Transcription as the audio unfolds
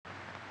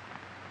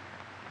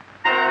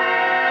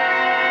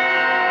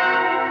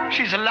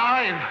She's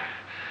alive.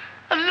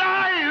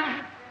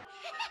 Alive!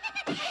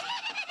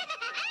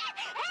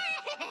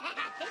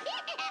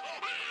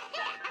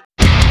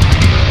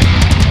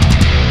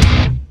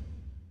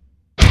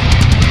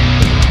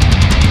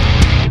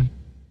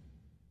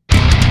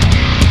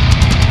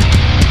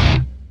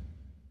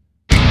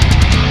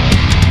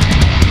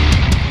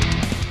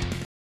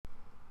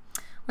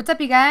 What's up,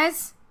 you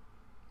guys?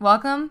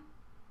 Welcome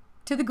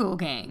to the Ghoul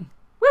Gang.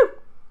 Woo!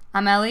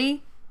 I'm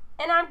Ellie.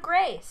 And I'm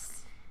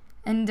Grace.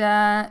 And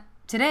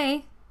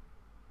today,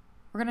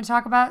 we're going to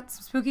talk about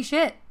some spooky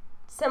shit.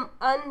 Some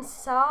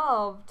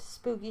unsolved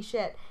spooky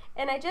shit.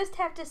 And I just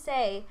have to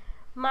say,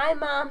 my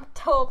mom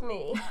told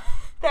me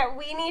that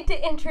we need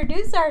to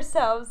introduce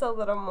ourselves a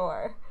little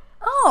more.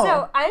 Oh.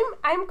 So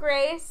I'm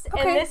Grace,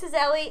 Okay. and this is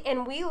Ellie,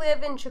 and we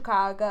live in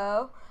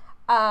Chicago.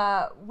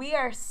 We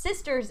are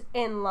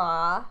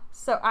sisters-in-law,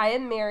 so I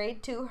am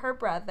married to her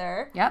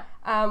brother. Yep.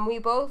 We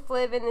both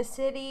live in the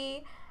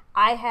city.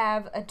 I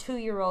have a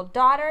 2-year-old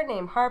daughter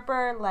named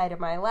Harper, light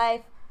of my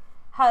life.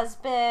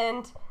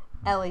 Husband,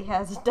 Ellie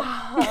has a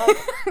dog.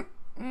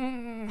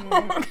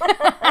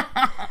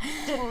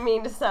 Didn't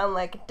mean to sound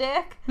like a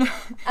dick.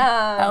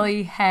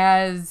 Ellie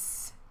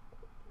has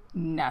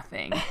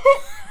nothing.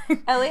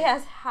 Ellie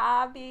has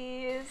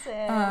hobbies.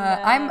 And,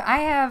 I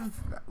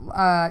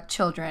have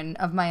children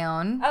of my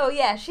own. Oh,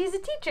 yeah, she's a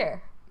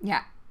teacher.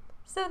 Yeah.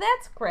 So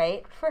that's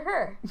great for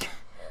her.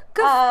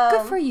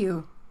 Good for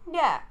you.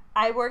 Yeah,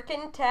 I work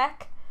in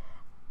tech.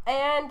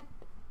 And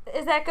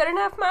is that good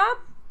enough, Mom?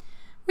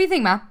 What do you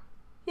think, Ma?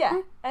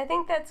 Yeah, I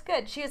think that's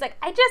good. She was like,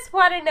 I just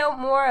want to know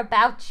more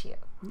about you.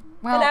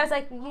 Well, and I was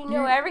like, you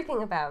know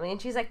everything about me.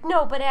 And she's like,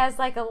 no, but as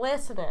like a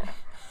listener.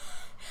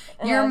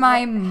 And I you're was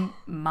my like,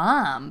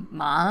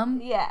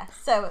 mom. Yeah,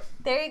 so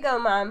there you go,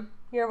 Mom.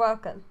 You're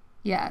welcome.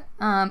 Yeah.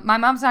 My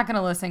mom's not going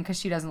to listen because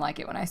she doesn't like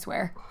it when I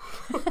swear.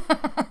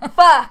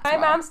 Fuck! My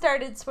mom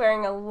started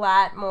swearing a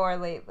lot more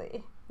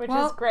lately, which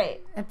is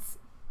great.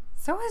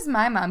 So has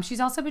my mom. She's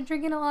also been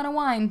drinking a lot of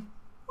wine.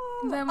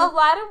 A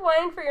lot of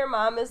wine for your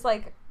mom is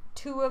like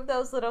 2 of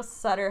those little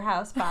Sodder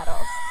house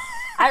bottles.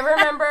 I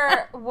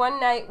remember one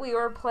night we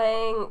were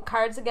playing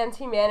Cards Against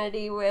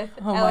Humanity with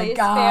Ellie's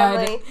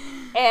family,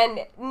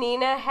 and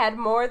Nina had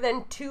more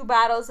than 2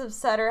 bottles of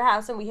Sodder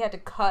house, and we had to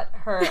cut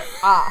her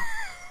off.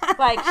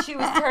 Like, she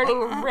was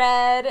turning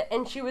red,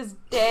 and she was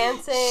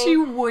dancing. She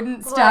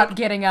wouldn't stop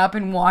getting up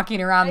and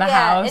walking around the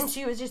house. And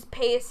she was just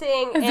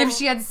pacing. As if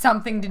she had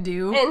something to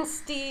do. And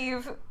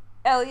Steve,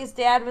 Ellie's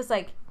dad, was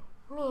like,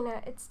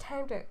 Nina, it's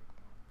time to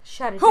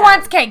shut it Who down.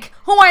 wants cake?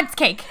 Who wants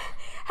cake?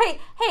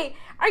 Hey,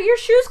 are your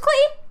shoes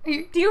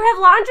clean? Do you have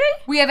laundry?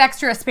 We have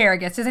extra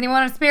asparagus. Does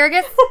anyone want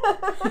asparagus?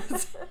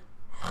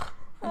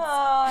 Oh,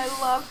 I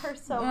love her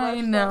so much.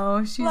 I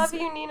know. Love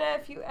you, Nina,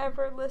 if you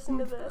ever listen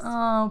to this.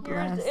 Oh,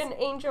 bless. You're an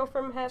angel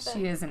from heaven.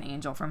 She is an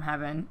angel from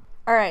heaven.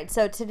 All right,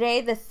 so today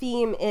the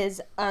theme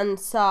is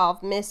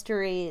Unsolved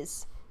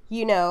Mysteries.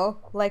 You know,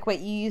 like what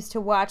you used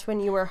to watch when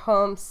you were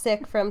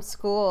homesick from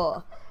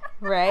school,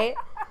 right?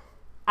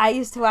 I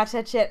used to watch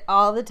that shit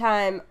all the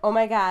time. Oh,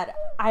 my God.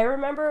 I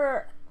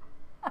remember...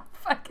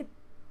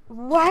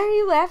 Why are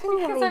you laughing at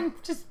me? Because I'm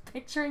just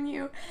picturing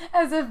you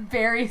as a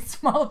very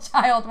small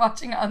child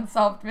watching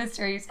Unsolved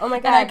Mysteries. Oh my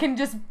God. And I can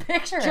just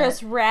picture it.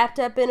 Just wrapped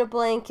up in a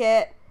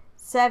blanket,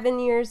 7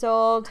 years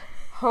old,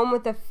 home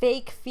with a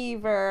fake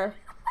fever,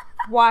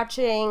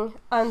 watching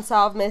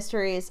Unsolved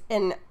Mysteries,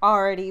 and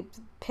already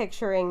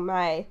picturing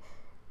my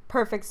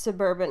perfect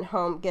suburban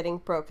home getting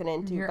broken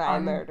into by a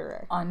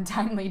murderer.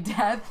 Untimely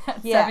death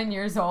at 7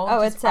 years old.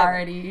 Oh, just it's 7.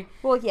 already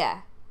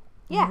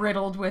Yeah.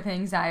 riddled with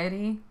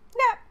anxiety.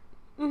 Yeah.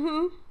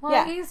 Mm-hmm. Well,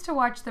 yeah. I used to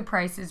watch The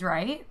Price is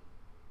Right,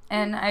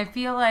 and I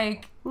feel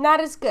like...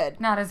 Not as good.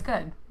 Not as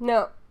good.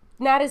 No.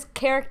 Not as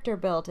character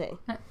building.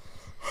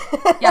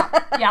 Yeah.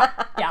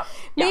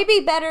 Maybe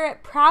better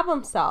at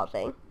problem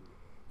solving.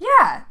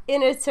 Yeah.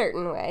 In a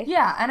certain way.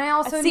 Yeah, and I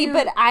also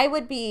but I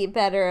would be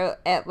better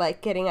at,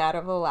 like, getting out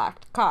of a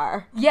locked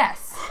car.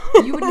 Yes.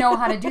 You would know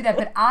how to do that,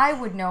 but I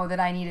would know that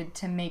I needed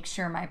to make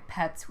sure my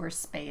pets were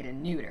spayed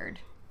and neutered.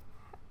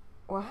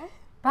 What?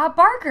 Bob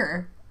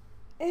Barker.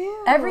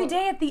 Ew. Every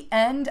day at the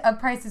end of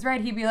Price is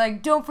Right, he'd be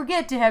like, don't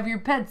forget to have your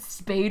pets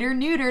spayed or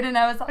neutered. And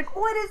I was like,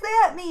 what does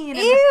that mean?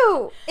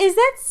 Ew. Is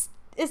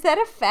that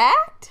a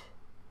fact?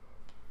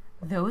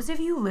 Those of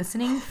you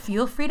listening,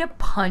 feel free to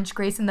punch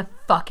Grace in the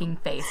fucking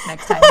face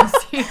next time you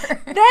see her.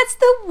 That's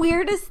the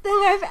weirdest thing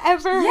I've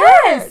ever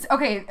Yes! heard.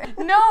 Okay,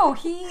 no,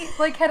 he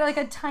had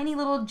a tiny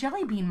little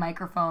jelly bean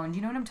microphone. Do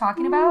you know what I'm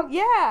talking about?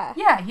 Yeah.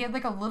 Yeah, he had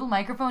a little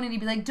microphone and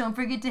he'd be like, don't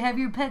forget to have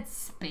your pets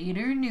spayed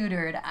or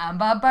neutered. I'm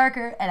Bob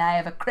Barker and I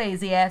have a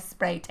crazy ass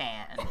spray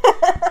tan.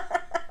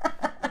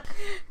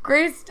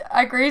 Grace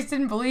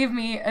didn't believe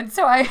me, and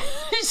so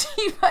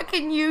she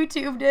fucking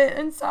YouTubed it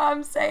and saw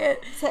him say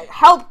it. It's like,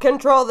 help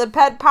control the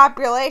pet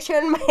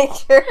population. Make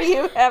sure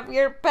you have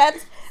your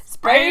pets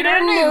sprayed or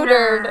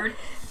neutered.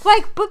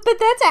 Like, but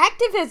that's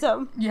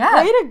activism.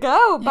 Yeah. Way to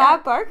go,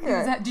 Bob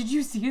Barker. Did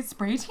you see his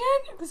spray tan?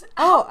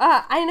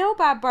 I know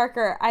Bob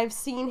Barker. I've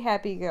seen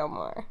Happy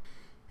Gilmore.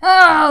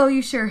 Oh,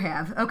 you sure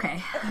have.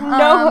 Okay.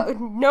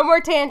 No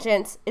more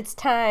tangents. It's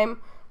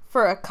time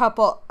for a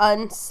couple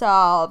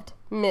unsolved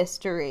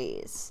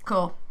mysteries.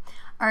 Cool.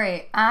 All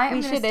right.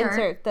 We should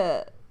insert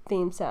the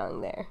theme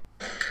song there.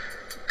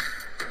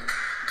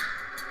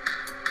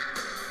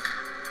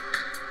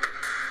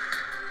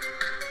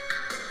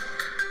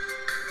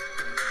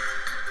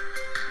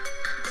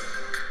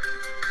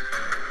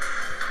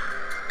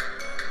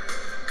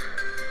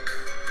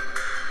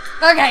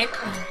 Okay.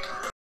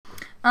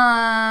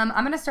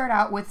 I'm going to start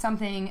out with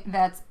something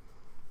that's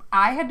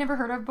I had never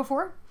heard of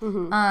before.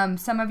 Mm-hmm.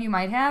 Some of you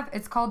might have.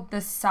 It's called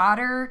the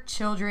Sodder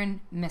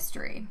Children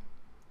Mystery.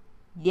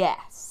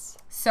 Yes.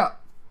 So,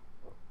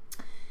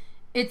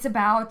 it's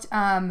about,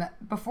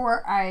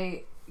 before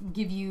I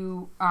give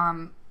you,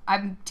 I'm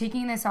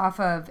taking this off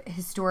of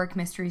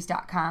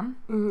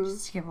historicmysteries.com,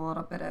 just to give a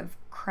little bit of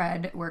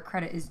cred where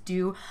credit is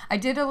due. I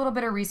did a little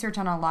bit of research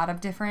on a lot of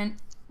different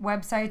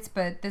websites,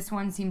 but this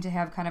one seemed to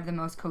have kind of the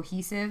most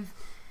cohesive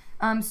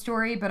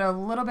story. But a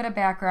little bit of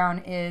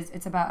background is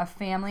it's about a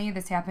family.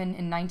 This happened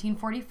in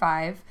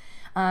 1945,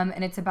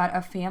 and it's about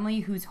a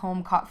family whose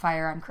home caught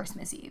fire on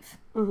Christmas Eve.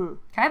 Mm-hmm.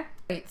 Okay?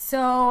 Right,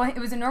 so it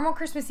was a normal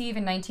Christmas Eve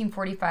in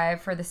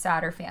 1945 for the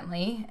Sodder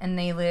family, and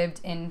they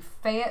lived in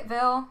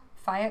Fayetteville,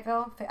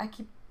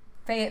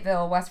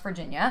 West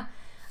Virginia,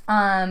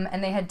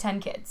 and they had 10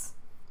 kids.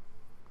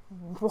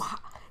 Wow.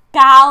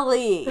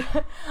 Golly!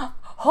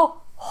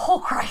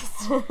 Oh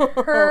Christ.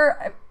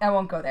 I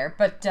won't go there,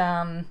 but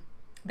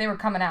they were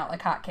coming out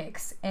like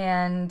hotcakes.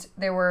 And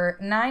there were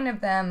 9 of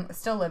them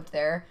still lived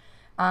there.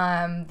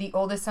 The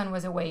oldest son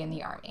was away in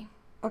the Army.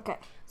 Okay.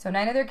 So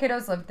 9 of their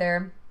kiddos lived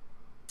there.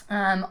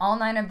 All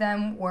 9 of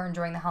them were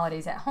enjoying the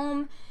holidays at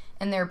home.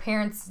 And their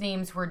parents'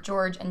 names were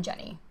George and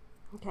Jenny.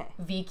 Okay.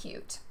 V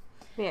cute.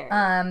 Very.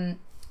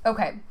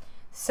 Okay.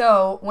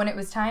 So when it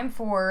was time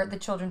for the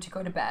children to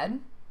go to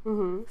bed,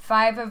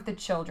 5 of the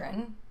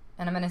children...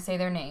 and I'm going to say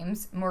their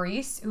names.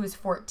 Maurice, who was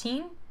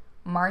 14.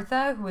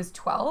 Martha, who was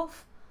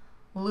 12.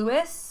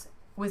 Louis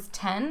was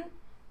 10.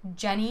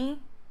 Jenny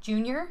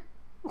Jr.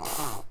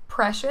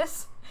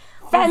 Precious.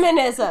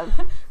 Feminism.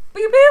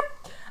 Beep,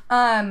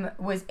 beep.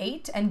 Was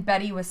 8. And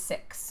Betty was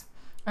 6.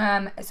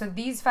 So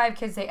these 5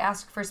 kids, they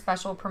asked for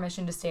special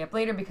permission to stay up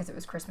later because it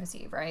was Christmas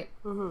Eve, right?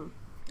 Mm-hmm.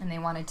 And they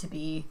wanted to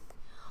be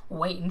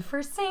waiting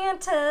for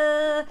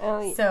Santa.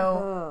 Oh,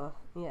 so,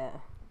 yeah.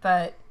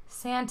 But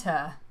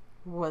Santa...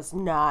 was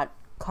not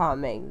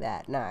coming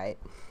that night.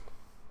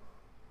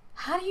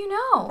 How do you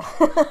know?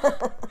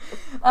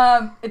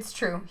 It's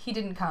true. He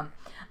didn't come.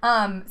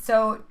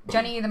 So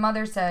Jenny, the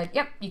mother, said,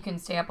 yep, you can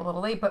stay up a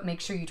little late, but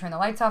make sure you turn the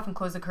lights off and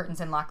close the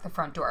curtains and lock the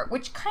front door.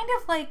 Which kind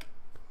of like,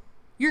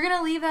 you're going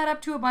to leave that up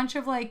to a bunch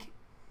of like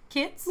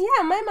kids?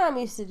 Yeah, my mom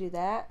used to do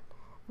that.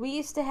 We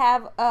used to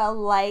have a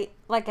light,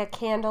 like a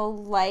candle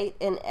light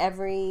in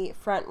every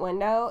front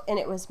window, and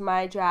it was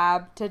my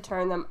job to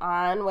turn them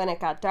on when it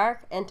got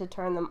dark and to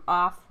turn them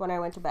off when I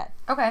went to bed.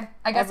 Okay.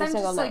 I guess I'm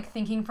just night. like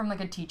thinking from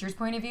like a teacher's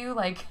point of view,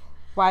 like...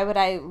 Why would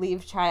I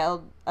leave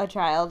a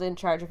child in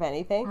charge of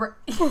anything?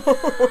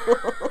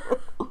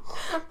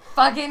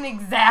 Fucking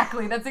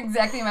exactly. That's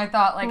exactly my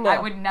thought. Like, no. I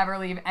would never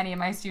leave any of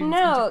my students.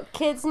 No,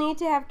 kids need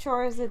to have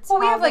chores.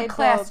 Well, we have, like,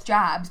 class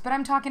jobs, but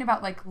I'm talking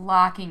about, like,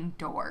 locking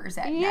doors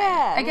at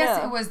night. I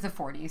guess it was the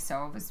 40s,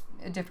 so it was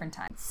a different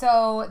time.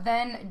 So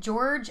then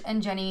George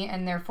and Jenny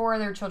and their 4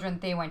 other children,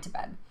 they went to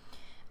bed.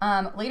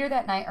 Later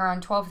that night,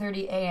 around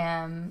 12:30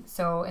 a.m.,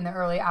 so in the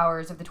early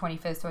hours of the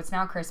 25th, so it's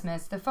now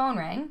Christmas, the phone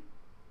rang.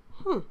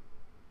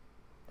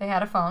 They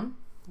had a phone.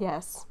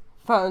 Yes.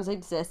 Phones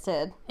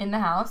existed. In the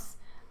house.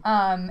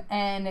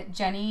 And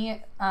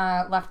Jenny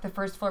left the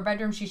first floor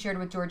bedroom she shared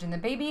with George and the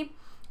baby,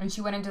 and she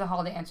went into the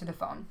hall to answer the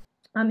phone.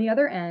 On the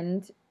other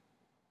end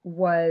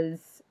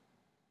was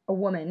a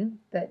woman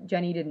that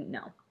Jenny didn't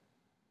know.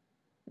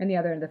 On the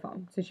other end of the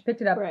phone. So she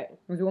picked it up. Right. It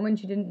was a woman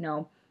she didn't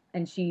know,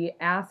 and she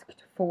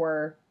asked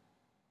for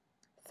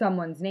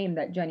someone's name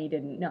that Jenny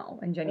didn't know.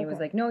 And Jenny was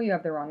like, no, you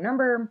have the wrong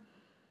number.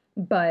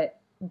 But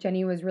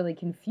Jenny was really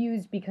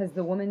confused because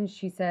the woman,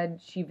 she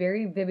said, she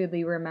very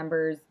vividly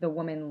remembers the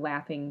woman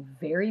laughing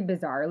very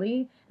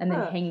bizarrely and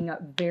then hanging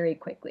up very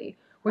quickly,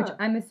 which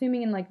I'm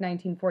assuming in like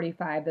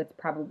 1945, that's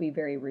probably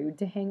very rude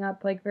to hang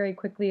up like very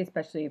quickly,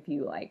 especially if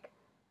you like.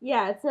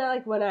 Yeah, it's not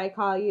like when I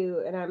call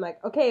you and I'm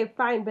like, okay,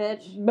 fine,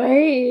 bitch.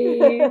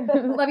 Bye.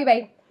 Love you,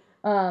 bye.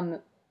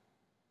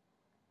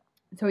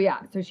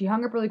 So she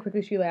hung up really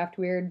quickly. She laughed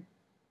weird.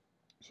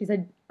 She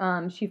said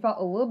she felt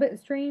a little bit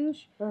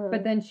strange,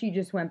 but then she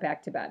just went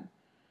back to bed.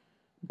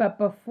 But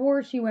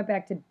before she went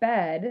back to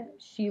bed,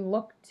 she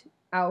looked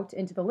out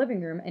into the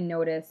living room and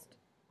noticed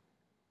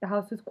the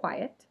house was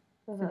quiet.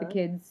 So the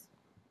kids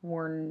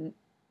weren't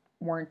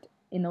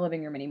in the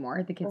living room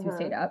anymore, the kids who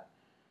stayed up.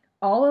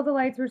 All of the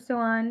lights were still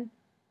on,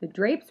 the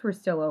drapes were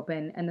still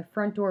open, and the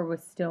front door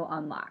was still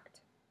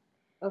unlocked.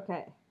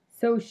 Okay.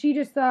 So she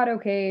just thought,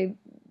 okay,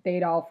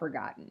 they'd all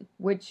forgotten,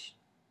 which...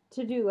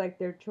 To do, like,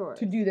 their chores.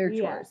 To do their chores.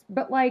 Yeah.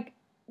 But, like,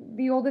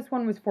 the oldest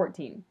one was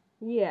 14.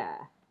 Yeah.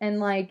 And,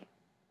 like,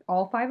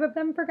 all 5 of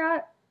them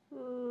forgot?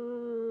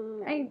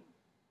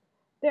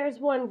 There's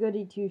one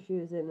goody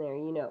two-shoes in there,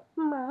 you know.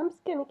 Mom's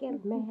gonna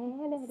get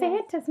mad at us.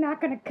 Santa's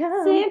not gonna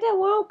come. Santa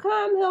won't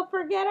come. He'll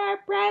forget our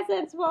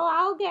presents. Well,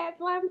 I'll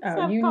get lumps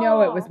of you coal.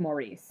 know it was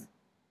Maurice.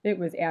 It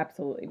was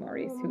absolutely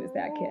Maurice who was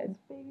that kid.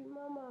 Baby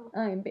mama.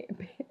 I'm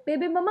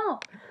baby mama.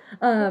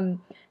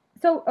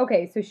 So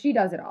she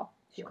does it all.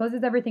 She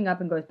closes everything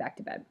up and goes back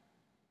to bed.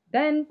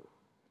 Then,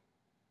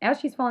 as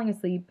she's falling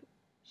asleep,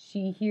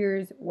 she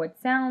hears what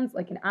sounds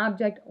like an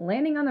object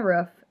landing on the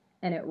roof,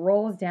 and it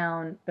rolls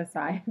down the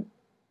side.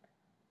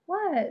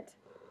 What?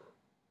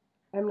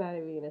 I'm not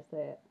even gonna say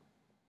it.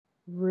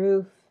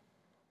 Roof.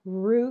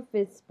 Roof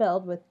is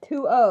spelled with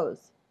 2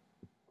 O's.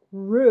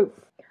 Roof.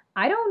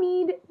 I don't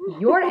need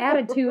your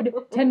attitude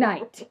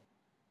tonight.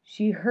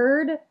 She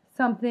heard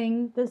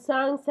something. The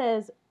song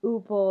says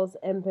ooples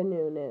and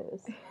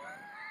bananas.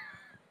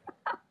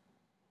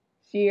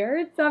 She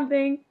heard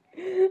something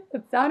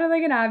that sounded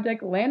like an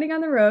object landing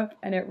on the roof,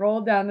 and it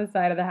rolled down the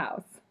side of the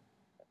house.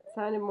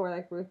 Sounded more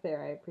like Ruth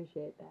there. I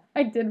appreciate that.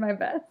 I did my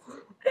best.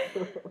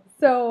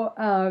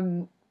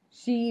 So,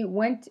 she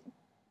went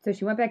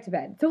back to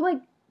bed. So,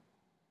 like,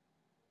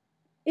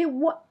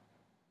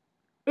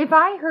 if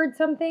I heard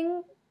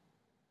something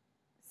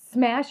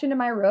smash into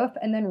my roof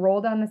and then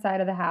roll down the side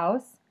of the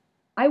house,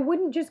 I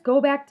wouldn't just go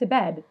back to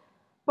bed.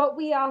 But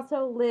we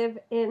also live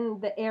in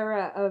the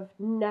era of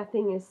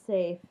nothing is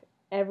safe.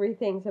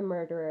 Everything's a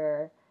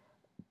murderer.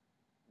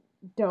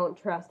 Don't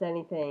trust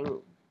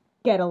anything.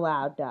 Get a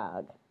loud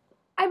dog.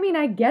 I mean,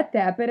 I get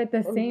that, but at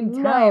the same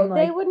time, no,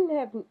 like, they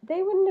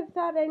wouldn't have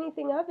thought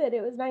anything of it.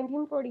 It was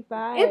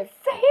 1945. It's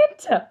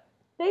Santa.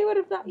 They would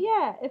have thought,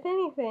 yeah, if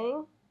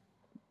anything.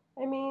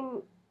 I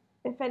mean,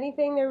 if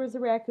anything, there was a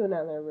raccoon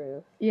on their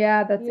roof.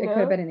 Yeah, it could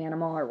have been an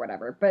animal or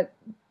whatever. But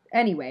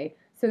anyway,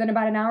 so then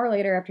about an hour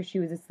later after she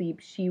was asleep,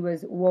 she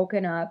was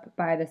woken up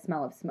by the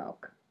smell of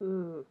smoke.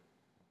 Mm.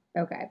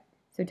 Okay,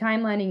 so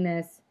timelining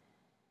this,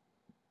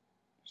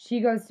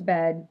 she goes to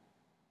bed.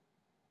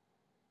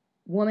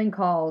 Woman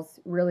calls,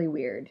 really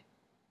weird.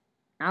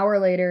 Hour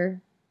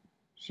later,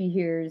 she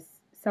hears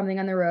something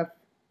on the roof,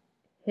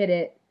 hit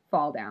it,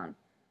 fall down.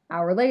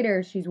 Hour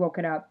later, she's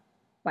woken up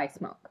by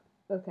smoke.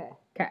 Okay.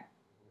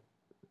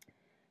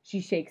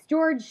 She shakes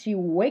George, she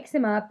wakes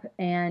him up,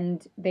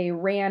 and they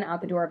ran out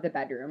the door of the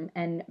bedroom.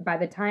 And by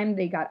the time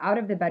they got out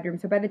of the bedroom,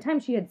 so by the time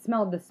she had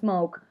smelled the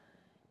smoke,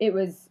 it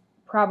was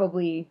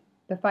probably,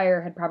 the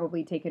fire had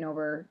probably taken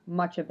over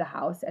much of the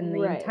house, and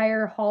the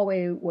entire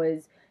hallway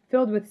was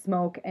filled with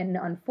smoke, and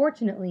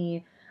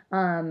unfortunately,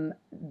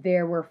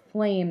 there were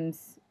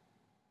flames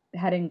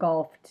had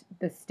engulfed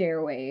the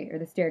stairway or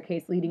the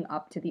staircase leading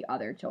up to the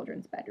other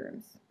children's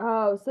bedrooms.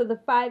 Oh, so the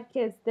 5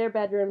 kids, their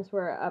bedrooms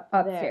were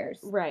upstairs.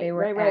 There. Right. They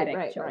were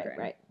attic children.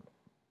 Right.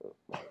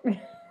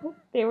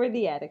 They were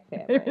the attic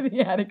family. They were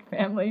the attic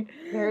family.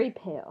 Very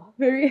pale.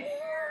 Very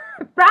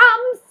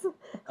Brahms.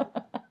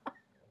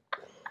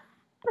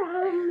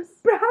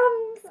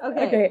 Brahms.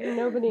 Okay.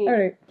 Nobody. All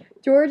right.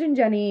 George and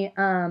Jenny.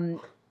 So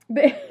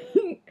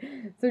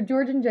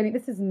George and Jenny.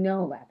 This is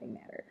no laughing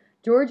matter.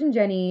 George and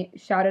Jenny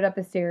shouted up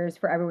the stairs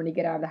for everyone to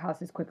get out of the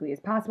house as quickly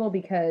as possible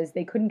because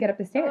they couldn't get up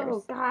the stairs.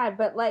 Oh, God,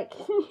 but like...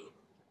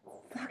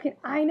 Fucking,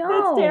 I know.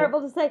 That's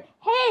terrible to say.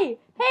 Hey,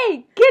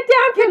 get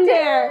down from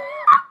there.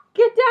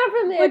 Get down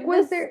from there. Like,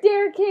 the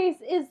staircase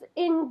is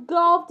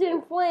engulfed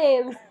in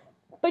flames,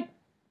 but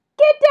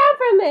get down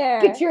from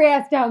there. Get your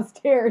ass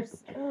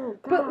downstairs. Oh,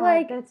 God, but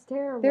like, that's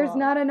terrible. There's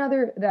not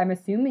another, I'm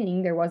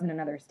assuming there wasn't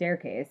another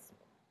staircase.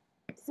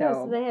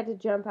 So they had to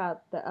jump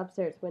out the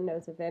upstairs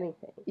windows, if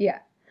anything. Yeah.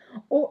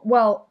 Oh,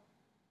 well,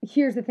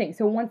 here's the thing.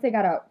 So once they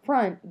got out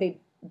front,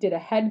 they did a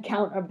head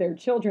count of their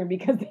children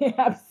because they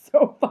have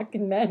so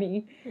fucking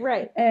many.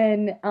 Right.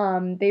 And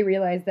they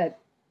realized that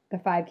the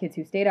 5 kids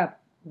who stayed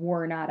up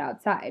were not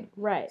outside.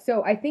 Right.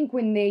 So I think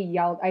when they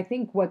yelled, I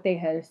think what they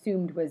had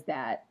assumed was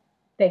that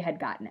they had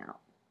gotten out.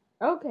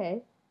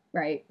 Okay.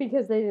 Right.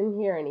 Because they didn't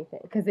hear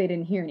anything. They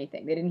didn't hear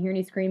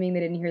any screaming.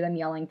 They didn't hear them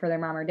yelling for their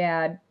mom or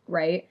dad.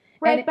 Right.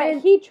 Right, but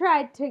he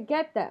tried to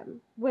get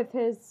them with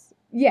his...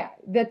 Yeah,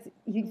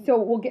 so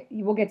we'll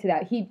get to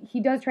that.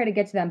 He does try to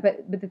get to them,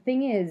 but the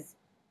thing is,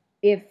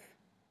 if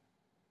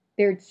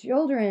their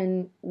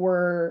children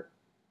were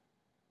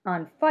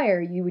on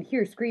fire, you would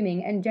hear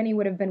screaming, and Jenny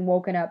would have been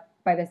woken up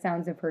by the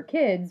sounds of her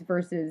kids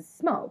versus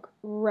smoke.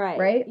 Right.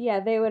 Right? Yeah,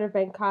 they would have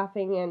been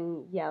coughing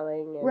and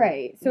yelling. And,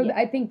 right. So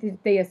I think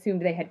that they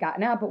assumed they had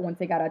gotten out, but once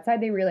they got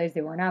outside, they realized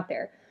they weren't out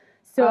there.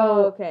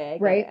 So, okay.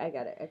 I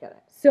got it.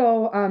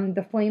 So,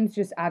 the flames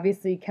just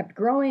obviously kept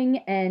growing,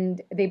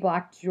 and they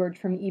blocked George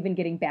from even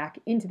getting back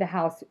into the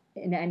house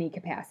in any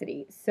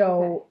capacity.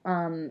 So,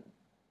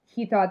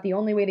 he thought the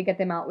only way to get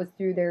them out was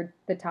through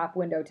the top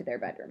window to their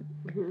bedroom.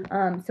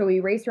 Mm-hmm. So he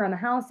raced around the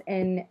house,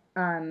 and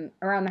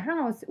around the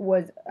house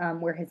was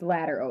where his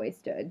ladder always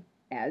stood,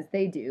 as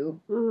they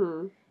do.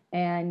 Mm-hmm.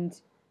 And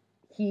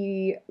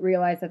he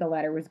realized that the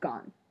ladder was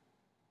gone,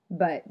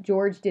 but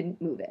George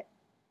didn't move it.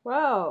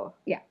 Whoa.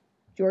 Yeah.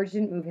 George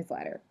didn't move his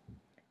ladder.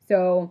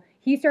 So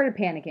he started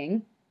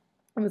panicking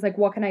and was like,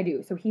 what can I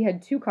do? So he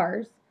had 2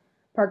 cars,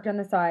 parked on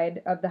the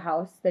side of the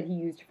house that he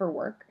used for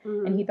work.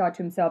 Mm-hmm. And he thought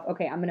to himself,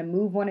 okay, I'm going to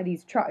move one of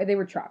these trucks. They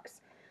were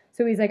trucks.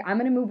 So he's like, I'm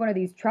going to move one of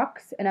these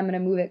trucks and I'm going to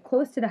move it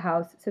close to the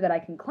house so that I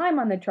can climb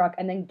on the truck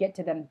and then get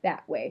to them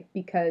that way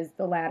because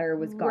the ladder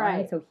was gone.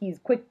 Right. So he's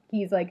quick.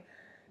 He's like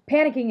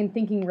panicking and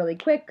thinking really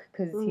quick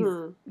because he's,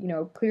 you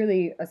know,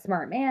 clearly a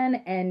smart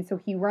man. And so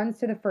he runs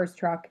to the first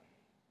truck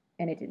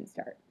and it didn't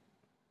start.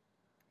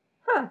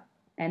 Huh.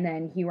 And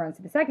then he runs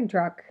to the second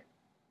truck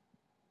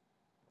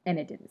and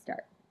it didn't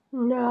start.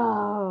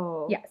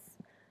 No. Yes.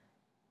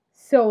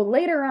 So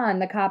later on,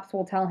 the cops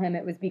will tell him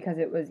it was because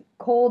it was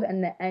cold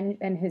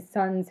and his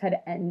sons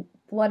had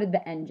flooded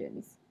the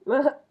engines.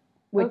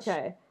 Which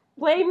okay.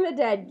 Blame the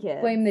dead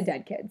kids. Blame the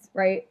dead kids,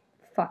 right?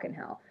 Fucking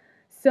hell.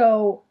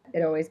 So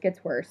it always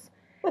gets worse.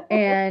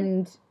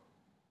 And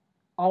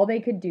all they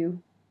could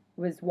do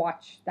was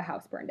watch the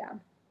house burn down.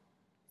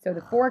 So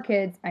the four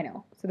kids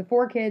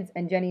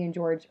and Jenny and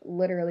George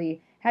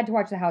literally had to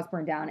watch the house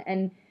burn down.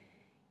 And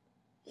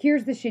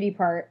here's the shitty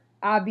part.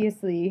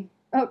 Obviously...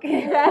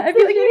 Okay. I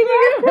feel like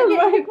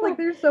you're like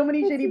there's so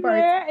many shitty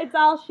parts. It's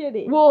all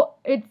shitty. Well,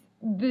 it's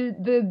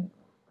the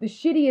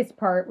shittiest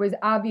part was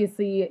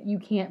obviously you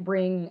can't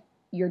bring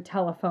your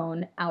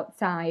telephone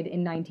outside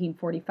in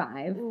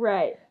 1945.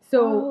 Right.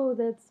 So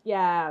that's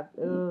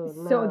no.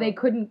 So they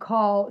couldn't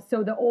call.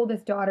 So the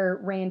oldest daughter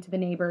ran to the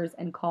neighbors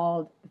and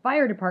called the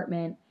fire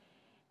department,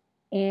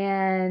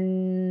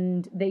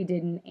 and they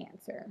didn't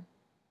answer.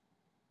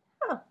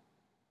 Huh.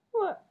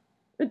 What?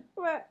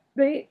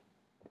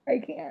 I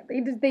can't.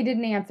 They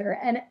didn't answer.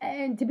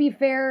 And to be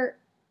fair,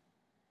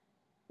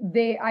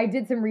 I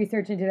did some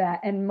research into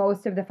that, and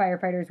most of the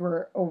firefighters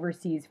were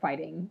overseas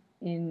fighting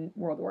in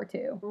World War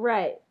II.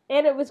 Right.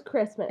 And it was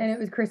Christmas. And it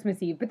was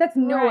Christmas Eve. But that's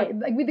like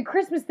with the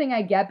Christmas thing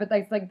I get, but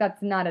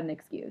that's not an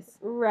excuse.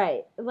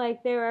 Right.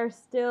 Like there are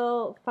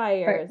still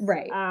fires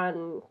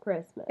on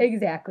Christmas.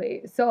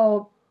 Exactly.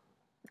 So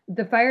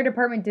the fire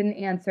department didn't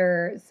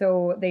answer,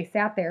 so they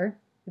sat there.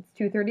 It's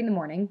 2:30 in the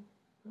morning.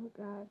 Oh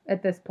God.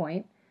 At this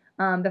point.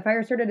 The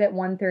fire started at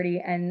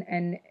 1:30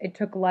 and it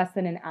took less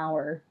than an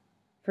hour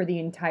for the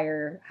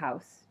entire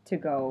house to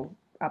go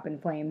up in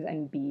flames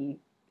and be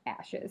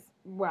ashes.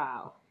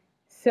 Wow.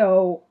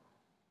 So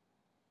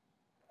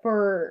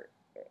the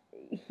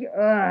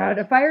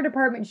fire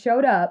department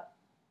showed up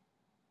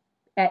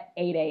at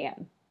 8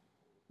 a.m.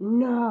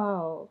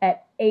 No.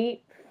 At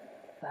 8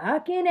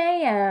 fucking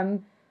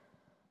a.m.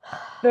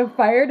 The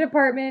fire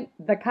department,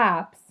 the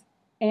cops,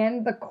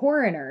 and the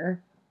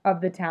coroner of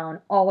the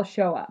town all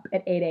show up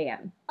at 8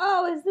 a.m.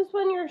 Oh, is this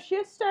when your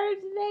shift started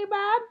today,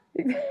 Bob?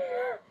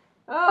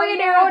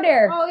 Oh,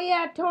 there. Oh,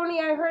 yeah, Tony,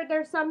 I heard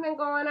there's something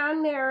going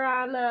on there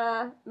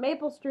on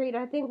Maple Street.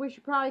 I think we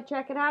should probably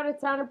check it out. It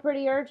sounded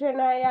pretty urgent.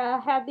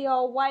 I had the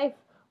old wife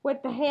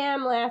with the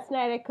ham last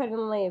night. I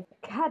couldn't leave.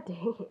 God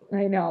dang it.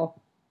 I know.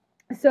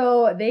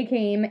 So they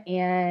came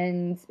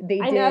and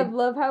I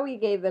love how we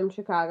gave them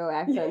Chicago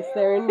accents.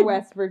 They're in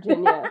West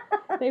Virginia.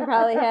 They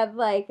probably have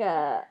like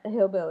a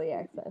hillbilly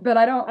accent. But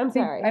I don't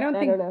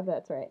know if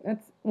that's right.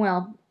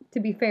 Well, to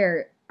be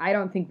fair, I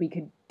don't think we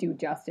could do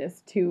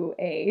justice to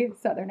a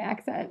Southern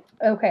accent.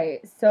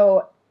 Okay,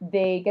 so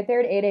they get there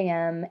at 8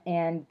 a.m.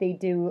 and they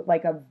do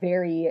like a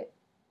very,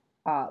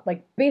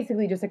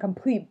 basically just a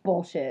complete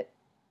bullshit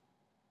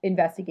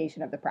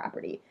investigation of the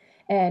property.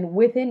 And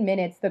within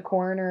minutes, the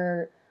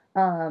coroner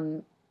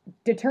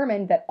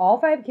determined that all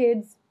 5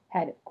 kids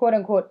had, quote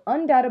unquote,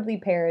 undoubtedly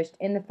perished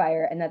in the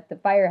fire and that the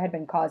fire had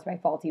been caused by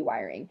faulty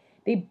wiring.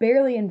 They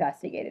barely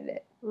investigated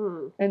it.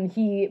 And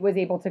he was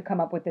able to come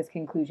up with this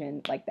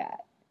conclusion like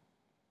that.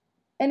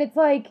 And it's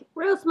like...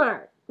 Real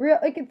smart.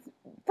 It's...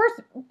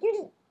 First, you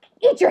just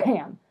eat your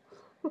ham.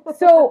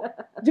 So,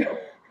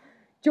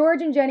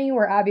 George and Jenny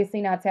were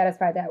obviously not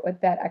satisfied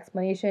with that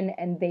explanation,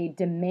 and they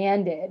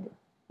demanded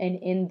an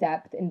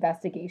in-depth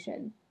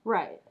investigation.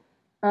 Right.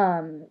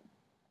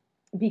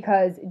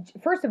 Because,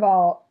 first of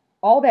all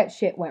that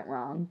shit went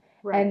wrong.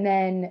 Right. And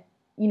then,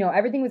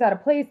 everything was out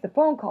of place, the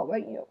phone call,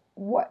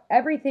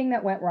 everything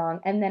that went wrong.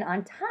 And then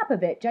on top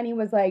of it, Jenny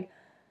was like,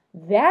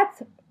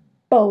 that's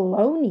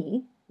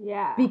baloney.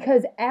 Yeah.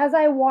 Because as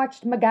I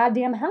watched my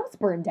goddamn house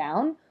burn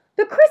down,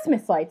 the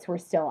Christmas lights were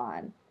still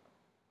on.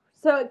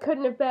 So it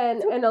couldn't have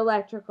been an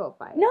electrical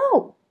fire.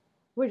 No.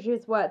 Which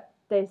is what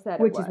they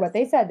said Which is what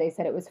they said. They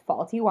said it was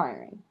faulty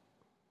wiring.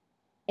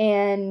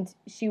 And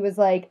she was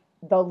like,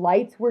 the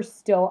lights were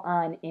still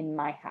on in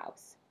my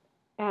house.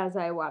 As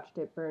I watched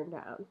it burn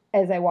down.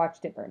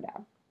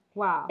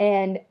 Wow.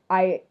 And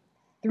I,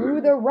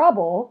 through the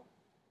rubble,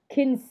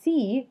 can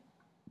see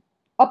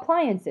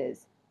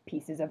appliances,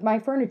 pieces of my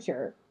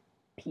furniture,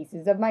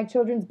 pieces of my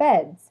children's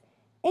beds.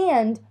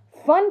 And,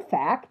 fun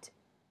fact,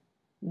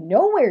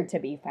 nowhere to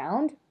be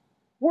found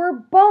were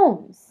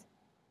bones.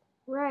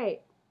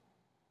 Right.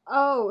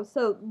 Oh,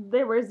 so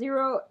there were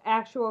 0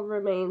 actual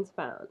remains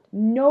found.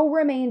 No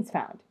remains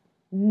found.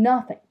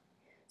 Nothing.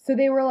 So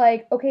they were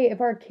like, okay, if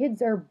our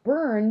kids are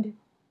burned,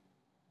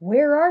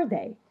 where are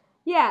they?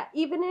 Yeah,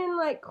 even in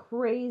like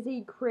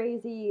crazy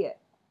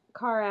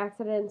car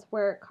accidents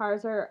where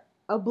cars are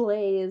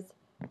ablaze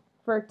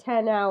for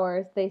 10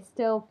 hours, they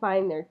still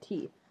find their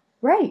teeth.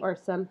 Right. Or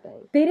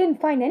something. They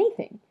didn't find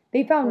anything.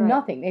 They found Right.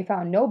 nothing. They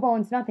found no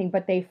bones, nothing,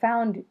 but they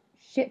found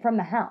shit from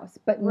the house.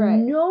 But Right.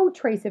 no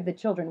trace of the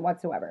children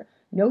whatsoever.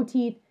 No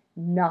teeth,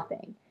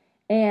 nothing.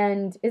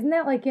 And isn't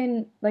that like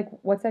in, like,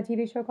 what's that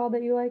TV show called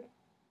that you like?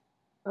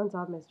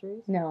 Unsolved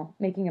Mysteries? No,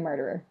 Making a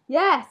Murderer.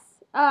 Yes!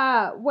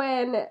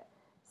 When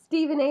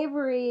Stephen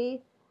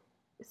Avery,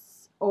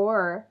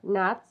 or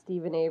not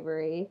Stephen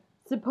Avery,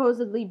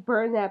 supposedly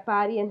burned that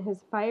body in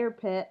his fire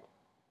pit,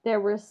 there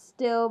were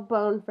still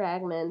bone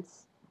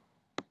fragments.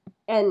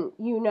 And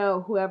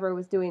whoever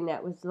was doing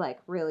that was, like,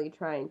 really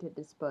trying to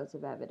dispose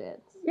of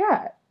evidence.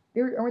 Yeah.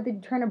 Weren't they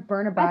trying to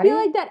burn a body? I feel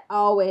like that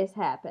always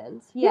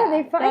happens. Yeah,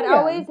 they find that them.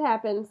 always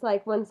happens.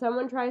 Like, when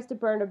someone tries to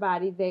burn a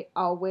body, they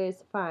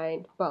always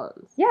find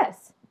bones.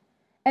 Yes.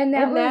 And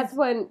that's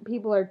when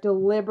people are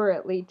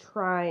deliberately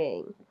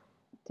trying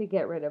to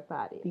get rid of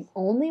bodies. The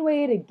only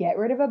way to get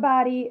rid of a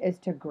body is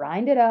to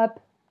grind it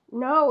up.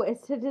 No,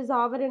 it's to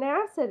dissolve it in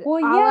acid.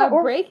 Well, yeah,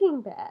 or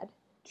Breaking Bad.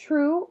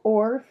 True,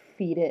 or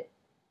feed it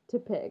to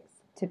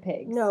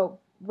pigs. No,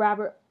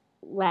 Robert,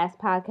 last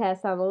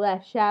podcast on the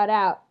left, shout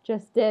out,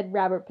 just did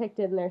Robert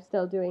Picton. They're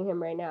still doing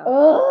him right now.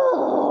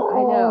 Oh,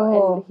 I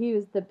know, and he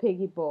was the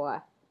piggy boy.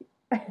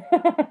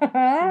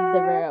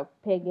 The real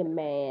piggy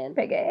man.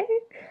 Piggy.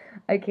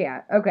 I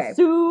can't. Okay.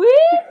 Sweet.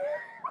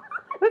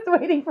 I was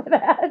waiting for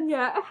that.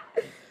 Yeah.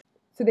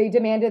 So they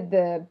demanded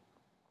the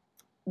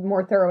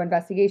more thorough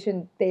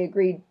investigation.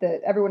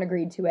 Everyone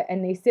agreed to it,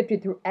 and they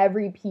sifted through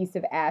every piece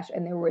of ash,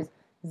 and there was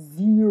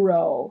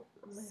 0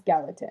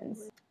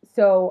 skeletons.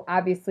 So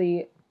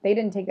obviously they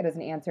didn't take that as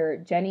an answer.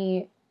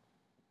 Jenny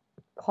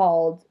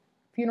called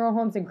funeral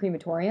homes and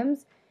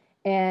crematoriums,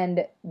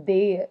 and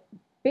they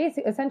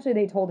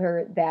essentially told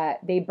her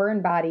that they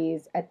burn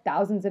bodies at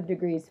thousands of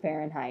degrees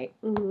Fahrenheit.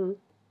 Mm-hmm.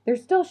 They're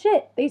still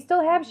shit. They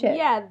still have shit.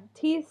 Yeah,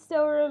 teeth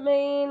still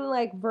remain,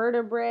 like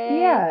vertebrae.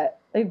 Yeah,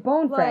 like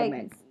bone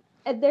fragments.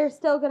 And there's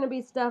still going to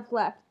be stuff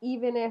left,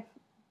 even if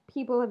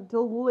people have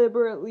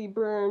deliberately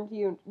burned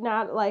you,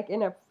 not like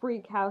in a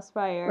freak house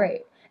fire.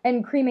 Right.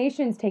 And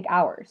cremations take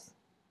hours.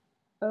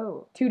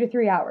 Oh. 2 to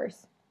 3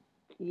 hours.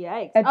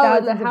 Yikes. At and the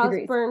thousands of house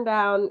degrees. burned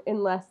down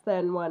in less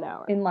than 1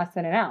 hour. In less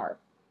than an hour.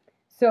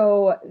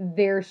 So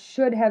there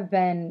should have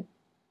been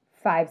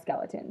 5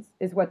 skeletons,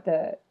 is what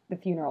the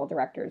funeral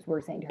directors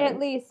were saying to her. At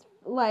least,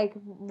 like,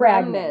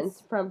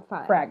 remnants from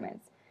 5.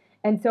 Fragments.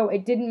 And so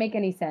it didn't make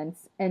any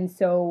sense. And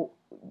so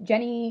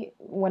Jenny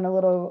went a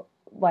little,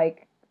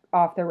 like,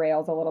 off the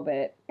rails a little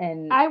bit.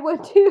 And I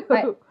would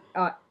too.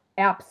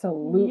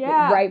 Absolutely.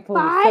 Yeah,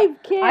 Rightfully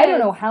 5 kids. I don't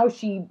know how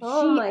she...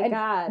 Oh, my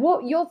God.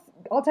 Well,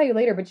 I'll tell you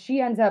later, but she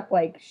ends up,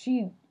 like,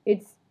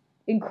 it's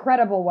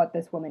incredible what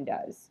this woman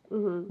does.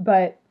 Mm-hmm.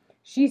 But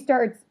she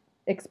starts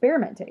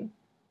experimenting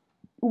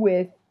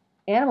with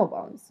animal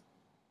bones.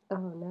 Oh,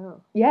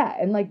 no. Yeah,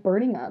 and, like,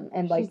 burning them.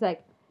 And, like... She's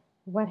like,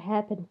 what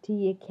happened to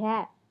your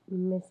cat,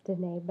 Mr.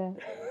 Neighbor?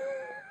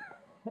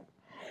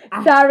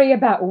 Sorry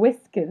about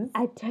Whiskers.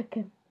 I took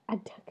him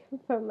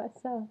for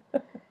myself.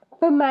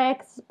 For my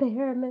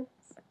experiments.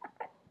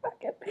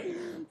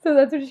 So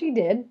that's what she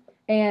did.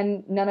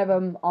 And none of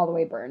them all the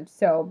way burned.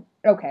 So,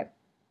 okay.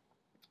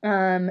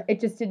 It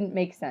just didn't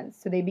make sense.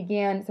 So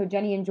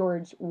Jenny and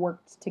George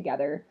worked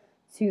together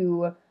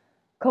to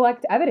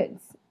collect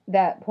evidence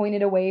that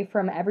pointed away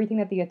from everything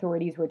that the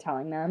authorities were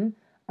telling them.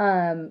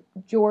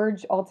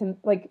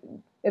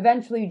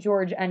 Eventually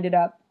George ended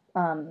up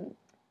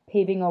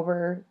paving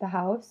over the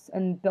house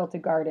and built a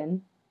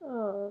garden.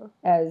 Oh.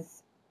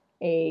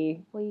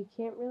 Well, you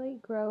can't really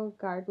grow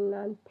a garden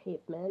on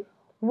pavement.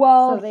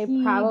 Well, so they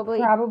probably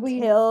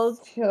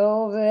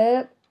tilled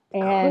it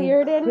and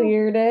cleared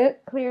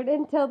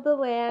it, tilled the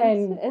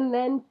land, and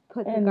then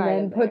put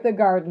the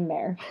garden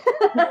there.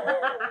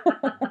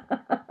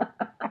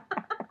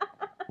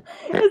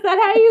 Is that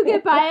how you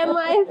get by in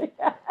life?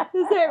 Yeah.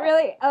 Is that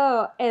really?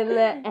 Oh, and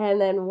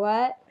then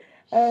what?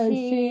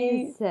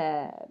 She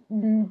said.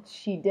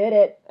 She did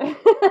it.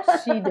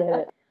 She did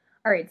it.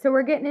 All right, so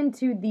we're getting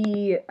into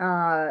the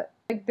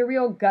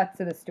real guts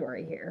of the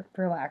story here,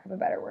 for lack of a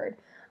better word.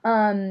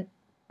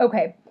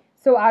 Okay,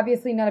 so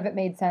obviously none of it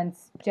made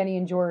sense. Jenny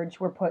and George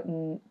were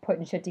putting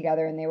shit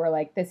together, and they were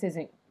like, "This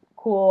isn't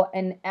cool."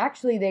 And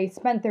actually, they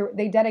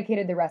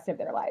dedicated the rest of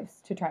their lives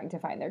to trying to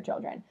find their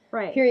children.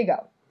 Right. Here you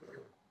go.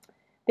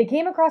 They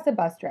came across a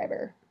bus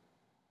driver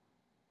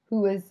who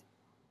was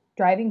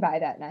driving by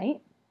that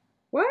night.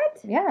 What?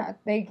 Yeah,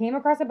 they came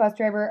across a bus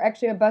driver.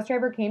 Actually, a bus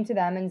driver came to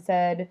them and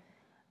said,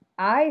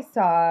 I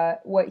saw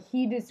what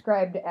he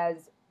described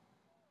as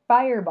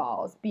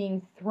fireballs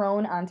being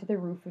thrown onto the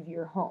roof of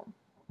your home.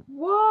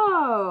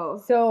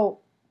 Whoa. So,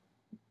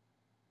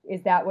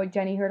 is that what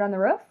Jenny heard on the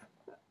roof?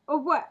 Oh,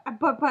 what?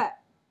 But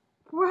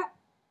what?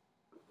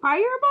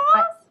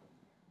 Fireballs?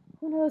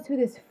 Who knows who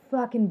this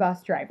fucking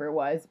bus driver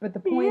was, but the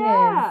point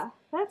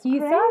is, he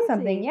saw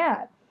something,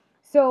 yeah.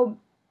 So,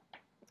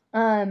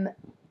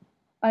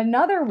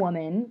 another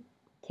woman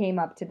came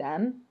up to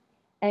them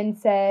and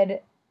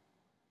said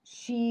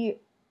she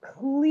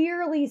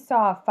clearly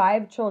saw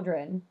 5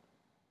 children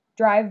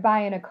drive by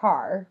in a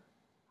car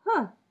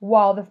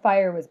while the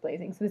fire was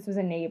blazing. So this was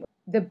a neighbor.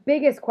 The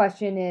biggest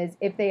question is,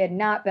 if they had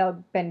not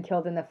been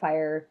killed in the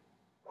fire,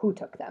 who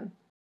took them?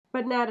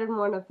 But not in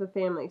one of the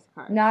family's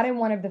cars. Not in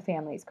one of the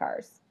family's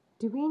cars.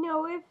 Do we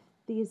know if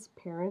these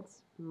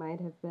parents might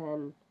have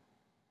been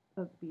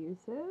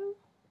abusive?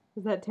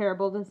 Is that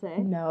terrible to say?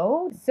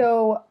 No.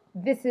 So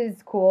this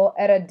is cool.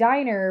 At a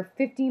diner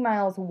 50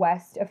 miles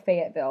west of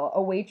Fayetteville,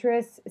 a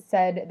waitress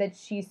said that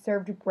she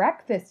served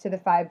breakfast to the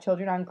 5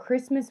 children on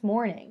Christmas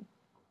morning.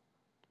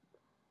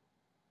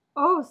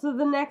 Oh, so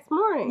the next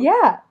morning?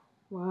 Yeah.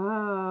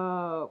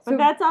 Wow. But So,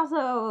 that's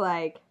also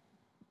like...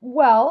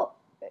 Well,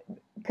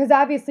 because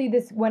obviously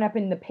this went up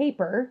in the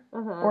paper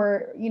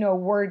or,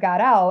 word got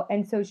out.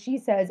 And so she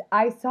says,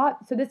 so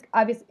this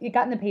obviously, it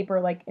got in the paper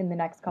like in the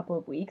next couple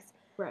of weeks.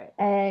 Right.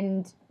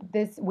 And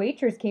this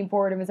waitress came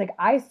forward and was like,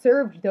 I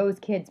served those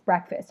kids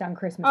breakfast on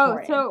Christmas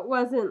morning. Oh, so it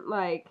wasn't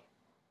like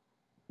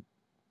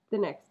the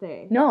next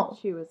day. No.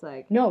 She was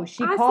like, no,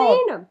 she I called.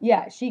 seen them.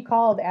 Yeah, she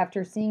called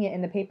after seeing it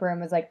in the paper and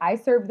was like, I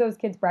served those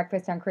kids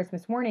breakfast on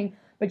Christmas morning,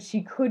 but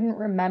she couldn't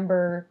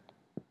remember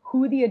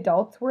who the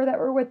adults were that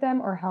were with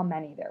them or how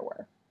many there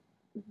were.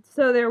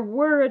 So there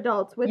were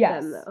adults with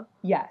them, though?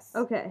 Yes.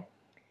 Okay.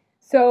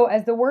 So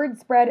as the word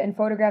spread and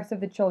photographs of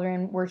the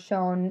children were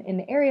shown in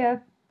the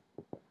area,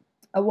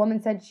 a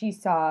woman said she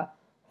saw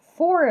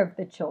 4 of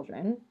the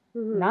children,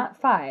 not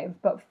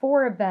 5, but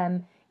 4 of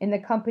them in the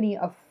company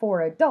of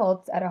 4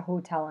 adults at a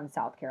hotel in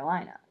South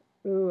Carolina.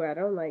 Ooh, I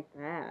don't like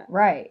that.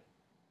 Right.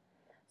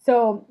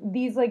 So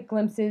these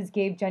glimpses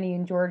gave Jenny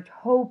and George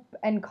hope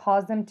and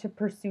caused them to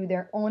pursue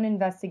their own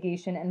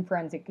investigation and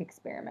forensic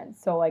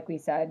experiments. So like we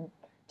said,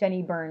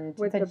 Jenny burned...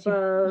 With the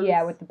bones.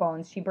 Yeah, with the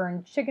bones. She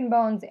burned chicken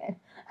bones.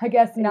 I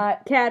guess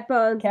not... Cat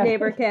bones,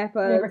 neighbor cat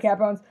bones. Neighbor cat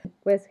bones.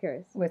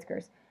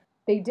 Whiskers.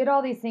 They did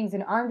all these things,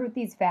 and armed with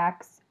these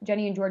facts,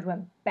 Jenny and George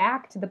went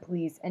back to the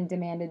police and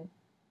demanded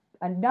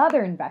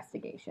another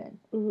investigation.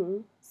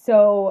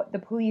 So the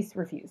police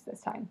refused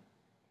this time.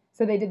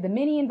 So they did the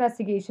mini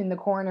investigation. The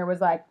coroner was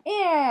like,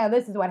 yeah,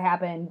 this is what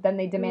happened. Then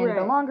they demanded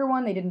a longer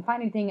one. They didn't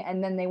find anything.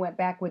 And then they went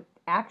back with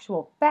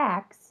actual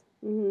facts.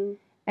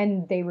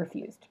 And they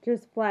refused.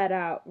 Just flat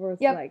out. Was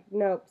like,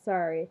 nope,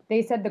 sorry.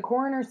 They said the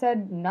coroner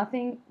said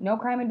nothing, no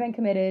crime had been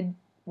committed.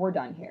 We're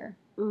done here.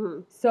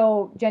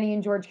 So Jenny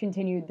and George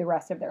continued the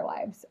rest of their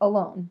lives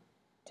alone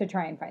to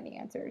try and find the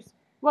answers.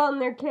 Well, and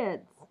their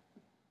kids.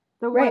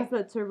 The ones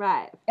that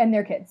survived. And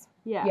their kids.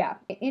 Yeah.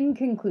 In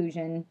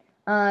conclusion,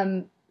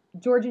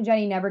 George and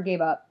Jenny never gave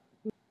up.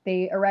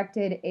 They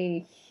erected a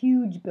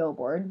huge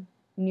billboard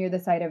near the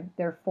site of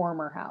their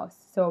former house.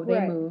 So they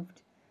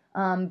moved.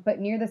 But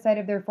near the site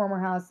of their former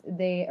house,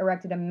 they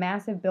erected a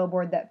massive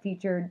billboard that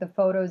featured the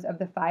photos of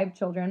the 5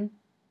 children.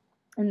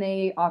 And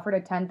they offered a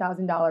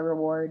 $10,000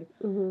 reward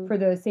for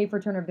the safe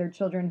return of their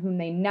children, whom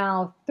they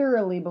now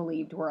thoroughly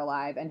believed were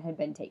alive and had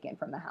been taken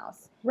from the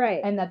house.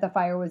 Right. And that the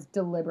fire was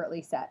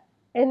deliberately set.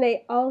 And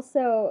they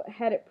also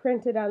had it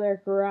printed on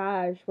their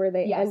garage where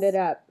they ended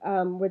up,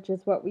 which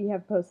is what we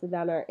have posted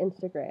on our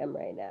Instagram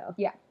right now.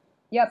 Yeah.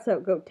 Yep. So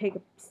go take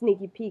a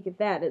sneaky peek at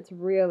that. It's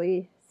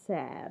really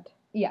sad.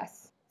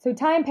 Yes. So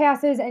time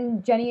passes,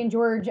 and Jenny and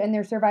George and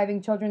their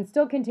surviving children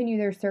still continue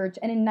their search.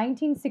 And in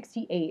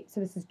 1968, so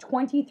this is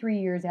 23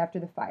 years after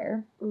the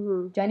fire,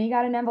 Jenny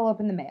got an envelope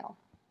in the mail.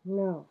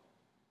 No.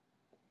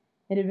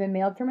 It had been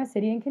mailed from a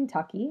city in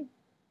Kentucky,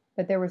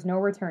 but there was no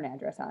return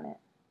address on it.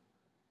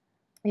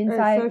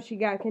 Inside, so she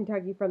got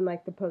Kentucky from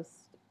the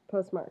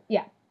postmark.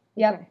 Yeah.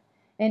 Yep. Okay.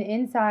 And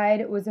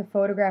inside was a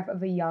photograph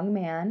of a young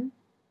man,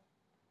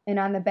 and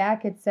on the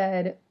back it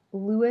said,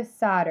 Louis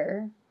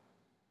Sodder,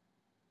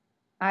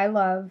 I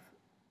love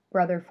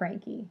Brother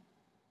Frankie.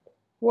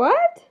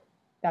 What?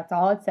 That's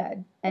all it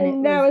said.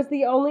 And that was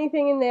the only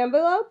thing in the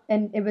envelope?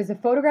 And it was a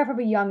photograph of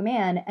a young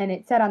man, and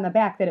it said on the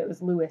back that it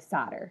was Louis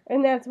Sodder.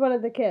 And that's one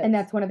of the kids. And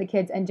that's one of the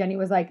kids. And Jenny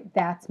was like,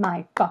 that's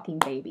my fucking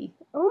baby.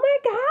 Oh my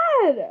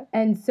God.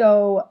 And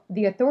so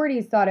the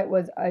authorities thought it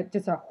was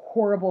just a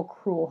horrible,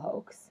 cruel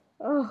hoax.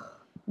 Ugh.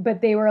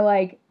 But they were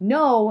like,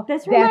 no.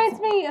 This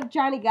reminds me of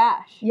Johnny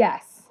Gosh.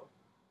 Yes.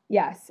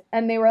 Yes.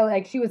 And they were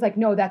like, she was like,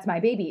 no, that's my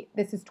baby.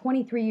 This is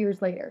 23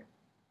 years later.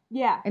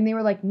 Yeah. And they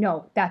were like,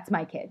 no, that's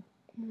my kid.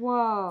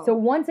 Whoa. So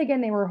once again,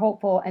 they were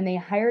hopeful, and they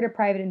hired a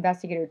private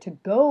investigator to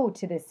go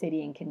to the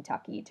city in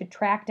Kentucky to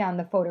track down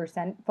the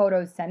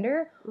photo's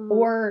sender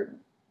or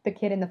the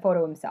kid in the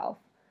photo himself.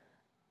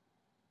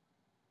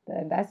 The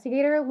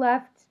investigator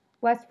left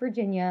West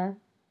Virginia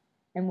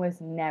and was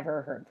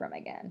never heard from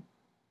again.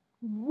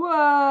 Whoa.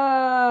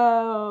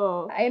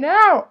 I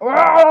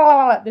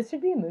know. This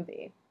should be a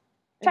movie.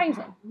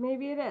 Changeling.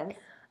 Maybe it is.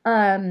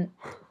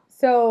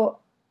 So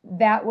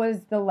that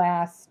was the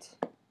last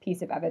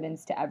piece of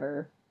evidence to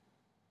ever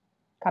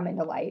come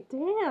into light.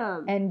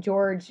 Damn. And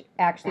George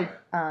actually,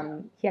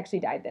 he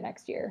actually died the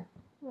next year.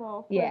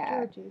 Oh,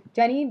 yeah. Georgie.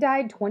 Jenny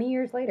died 20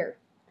 years later.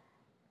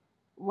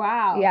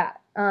 Wow. Yeah.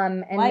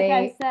 And like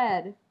I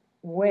said,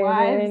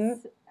 women,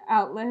 wives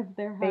outlive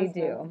their husbands.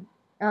 They do.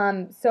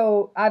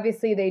 So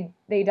obviously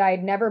they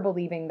died never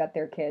believing that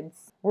their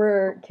kids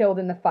were killed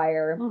in the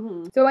fire.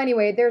 Mm-hmm. So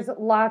anyway, there's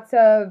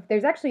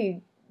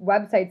actually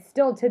websites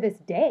still to this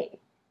day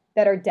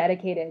that are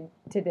dedicated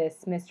to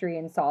this mystery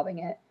and solving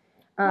it.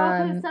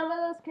 Well, because some of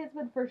those kids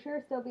would for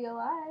sure still be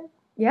alive.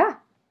 Yeah.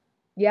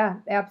 Yeah,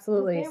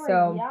 absolutely. They were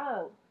So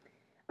young.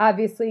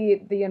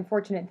 obviously the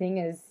unfortunate thing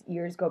is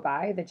years go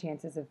by, the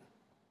chances of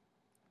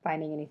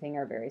finding anything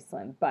are very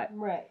slim. But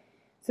right.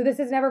 So this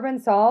has never been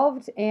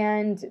solved,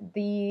 and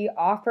the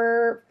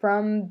offer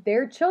from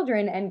their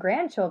children and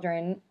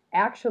grandchildren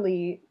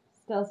actually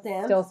still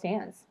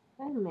stands.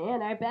 Oh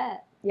man, I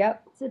bet.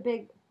 Yep. It's a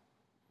big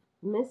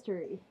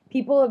mystery.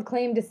 People have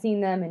claimed to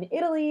seen them in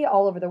Italy,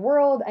 all over the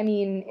world. I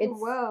mean,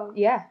 it's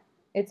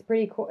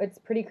pretty cool. It's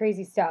pretty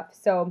crazy stuff.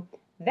 So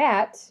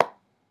that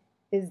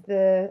is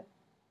the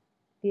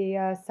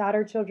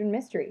Sodder children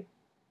mystery.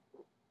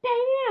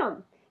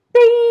 Damn.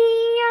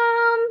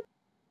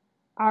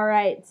 All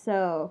right,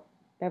 so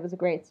that was a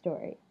great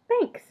story.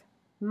 Thanks.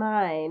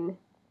 Mine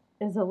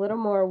is a little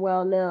more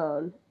well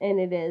known, and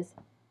it is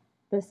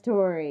the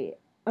story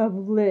of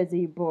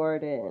Lizzie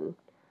Borden.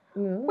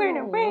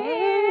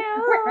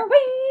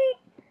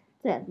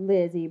 That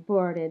Lizzie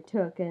Borden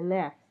took an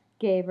axe,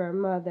 gave her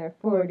mother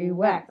 40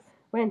 whacks.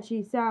 When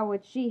she saw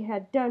what she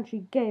had done,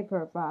 she gave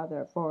her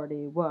father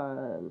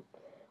 41.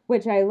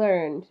 Which I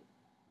learned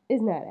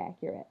is not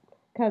accurate,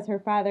 because her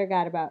father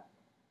got about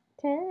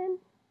 10.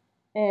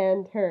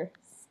 And her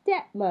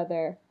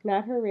stepmother,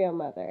 not her real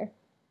mother,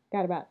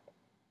 got about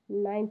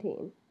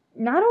 19.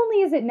 Not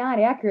only is it not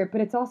accurate, but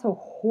it's also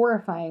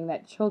horrifying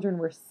that children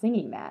were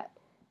singing that.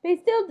 They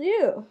still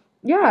do.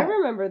 Yeah. I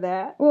remember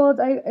that. Well,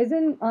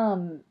 isn't,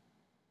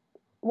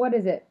 what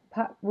is it?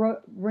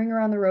 Ring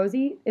Around the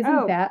Rosie?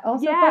 Isn't that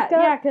also fucked up?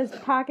 Yeah, because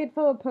Pocket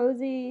Full of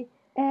Posy.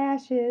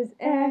 Ashes,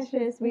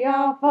 we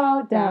all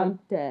fall down.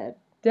 Dead.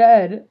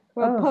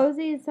 Well,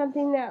 Posy is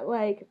something that,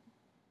 like,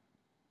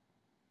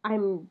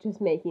 I'm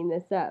just making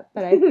this up,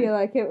 but I feel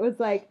like it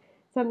was like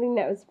something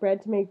that was spread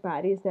to make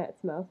bodies not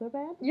smell so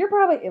bad. You're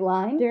probably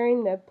lying.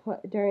 During the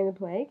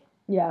plague?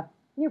 Yeah,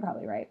 you're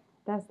probably right.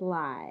 That's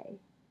lie.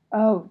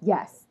 Oh,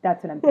 yes,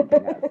 that's what I'm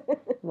thinking of.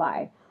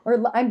 Lie.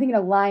 Or I'm thinking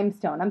of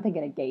limestone. I'm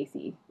thinking of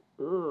Gacy.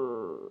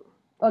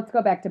 Let's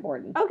go back to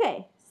Borden.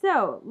 Okay,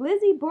 so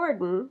Lizzie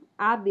Borden,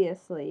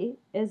 obviously,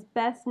 is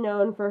best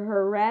known for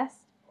her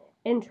arrest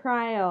and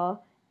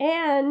trial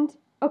and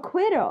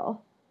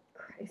acquittal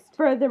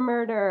for the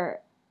murder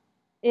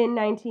in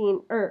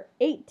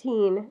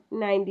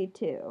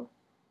 1892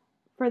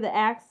 for the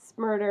axe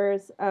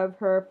murders of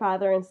her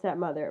father and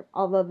stepmother,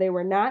 although they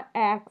were not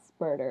axe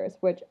murders,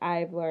 which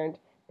I've learned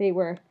they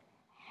were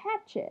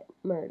hatchet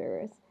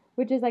murders,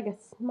 which is like a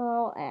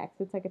small axe.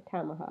 It's like a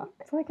tomahawk.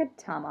 It's like a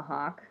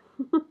tomahawk.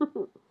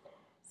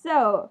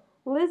 So,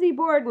 Lizzie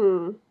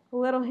Borden, a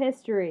little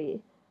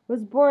history,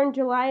 was born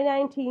July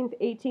 19th,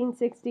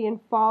 1860 in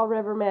Fall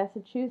River,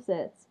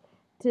 Massachusetts,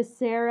 to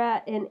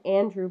Sarah and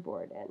Andrew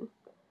Borden.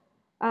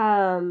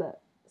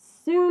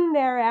 Soon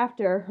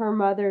thereafter, her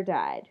mother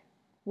died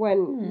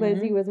when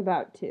Lizzie was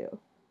about 2.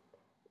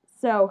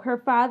 So her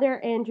father,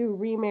 Andrew,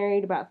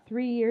 remarried about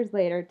 3 years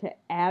later to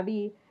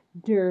Abby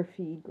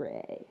Durfee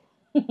Gray.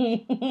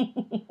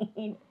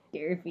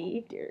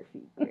 Durfee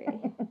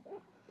Gray.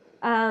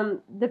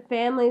 The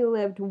family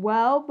lived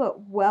well,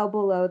 but well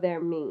below their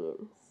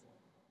means.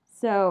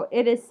 So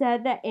it is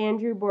said that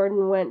Andrew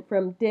Borden went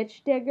from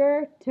ditch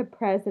digger to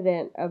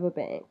president of a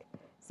bank.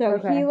 So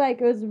he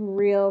was a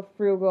real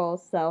frugal,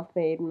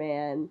 self-made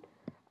man.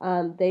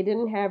 They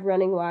didn't have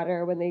running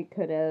water when they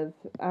could have.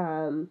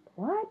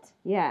 What?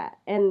 Yeah,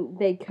 and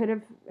they could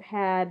have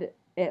had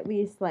at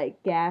least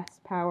like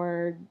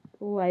gas-powered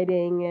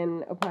lighting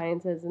and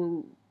appliances,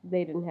 and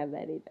they didn't have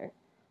that either.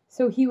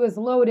 So he was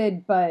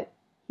loaded, but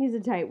he's a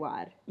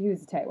tightwad. He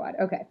was a tightwad.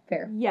 Okay,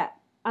 fair. Yeah.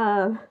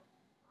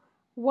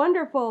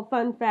 Wonderful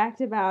fun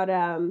fact about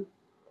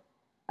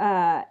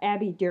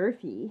Abby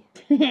Durfee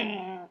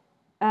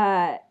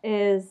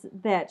is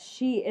that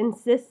she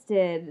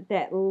insisted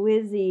that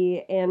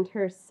Lizzie and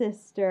her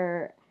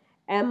sister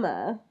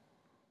Emma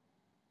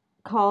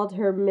called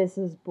her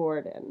Mrs.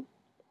 Borden.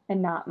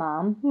 And not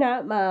Mom?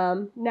 Not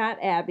Mom,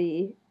 not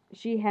Abby.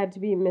 She had to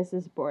be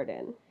Mrs.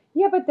 Borden.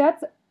 Yeah, but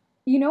that's,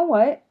 you know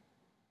what?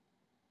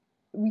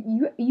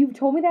 You've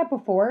told me that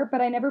before, but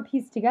I never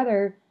pieced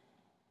together.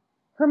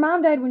 Her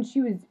mom died when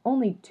she was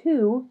only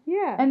 2.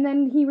 Yeah. And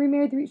then he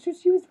remarried 3. So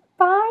she was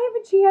 5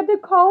 and she had to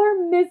call her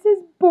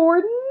Mrs.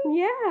 Borden?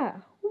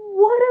 Yeah.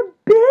 What a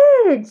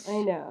bitch!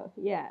 I know.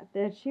 Yeah.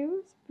 That she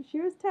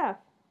was tough.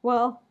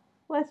 Well,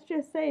 let's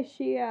just say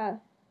she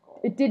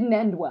it didn't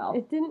end well.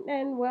 It didn't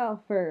end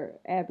well for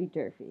Abby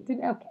Durfee.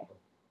 Okay.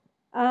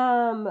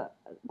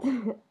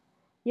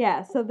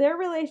 Yeah, so their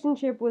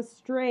relationship was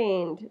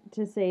strained,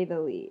 to say the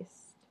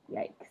least.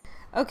 Yikes.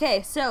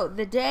 Okay, so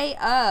the day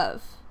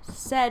of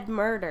said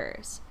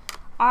murders,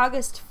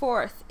 August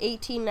 4th,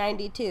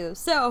 1892.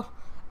 So,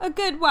 a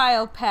good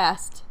while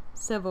past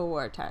Civil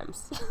War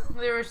times.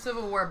 They were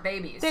Civil War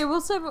babies.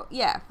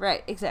 Yeah,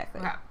 right,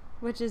 exactly. Yeah.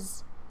 Which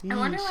is... I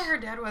wonder why her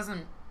dad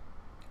wasn't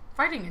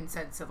fighting in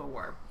said Civil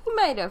War. He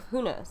might have.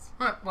 Who knows?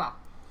 Well.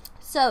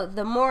 So,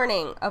 the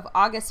morning of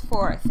August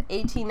 4th,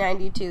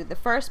 1892, the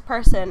first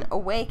person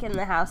awake in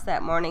the house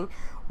that morning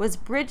was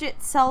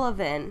Bridget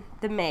Sullivan,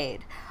 the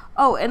maid.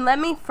 Oh, and let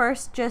me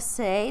first just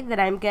say that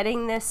I'm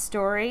getting this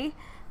story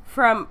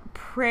from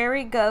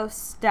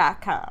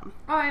prairieghosts.com.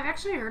 Oh, I've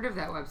actually heard of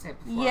that website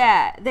before.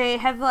 Yeah, they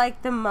have,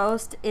 like, the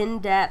most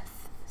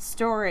in-depth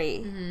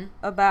story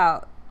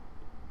about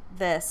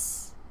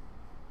this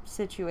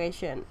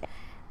situation.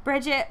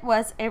 Bridget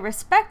was a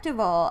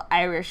respectable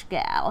Irish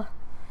gal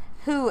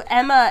who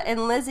Emma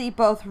and Lizzie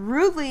both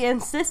rudely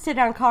insisted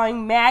on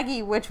calling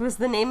Maggie, which was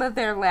the name of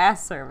their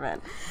last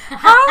servant.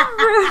 How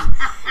rude.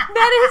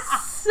 That is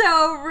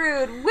so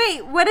rude.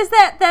 Wait, what is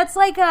that? That's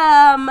like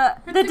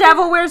The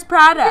Devil Wears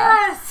Prada.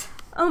 Yes.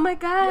 Oh my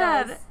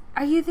god. Yes.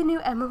 Are you the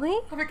new Emily?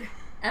 Oh my god.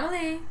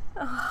 Emily.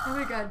 Oh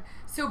my god.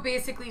 So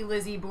basically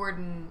Lizzie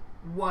Borden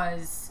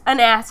was An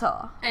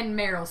asshole. and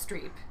Meryl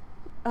Streep.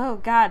 Oh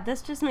god,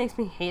 this just makes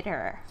me hate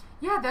her.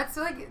 Yeah, that's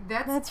really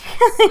That's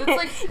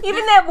like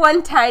even that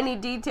one tiny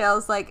detail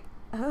is like,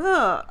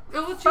 ugh. It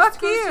was just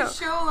Fuck goes you. to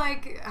show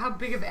like how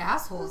big of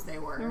assholes they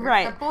were.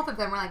 Right. That both of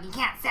them were like, you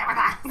can't sit with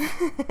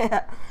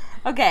us.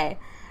 Okay.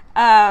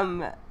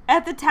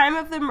 At the time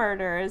of the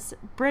murders,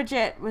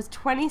 Bridget was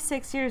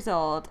 26 years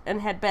old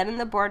and had been in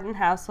the Borden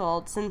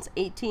household since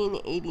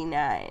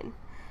 1889.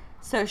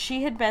 So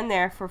she had been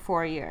there for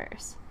 4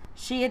 years.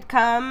 She had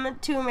come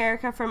to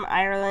America from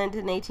Ireland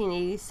in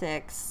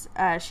 1886.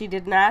 She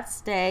did not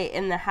stay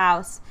in the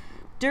house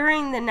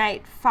during the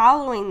night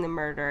following the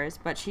murders,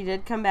 but she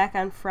did come back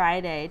on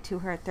Friday to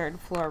her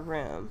third-floor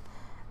room.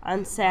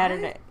 On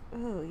Saturday...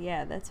 Oh,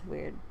 yeah, that's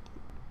weird.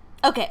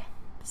 Okay,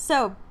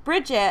 so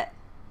Bridget,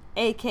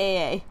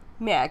 a.k.a.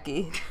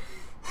 Maggie.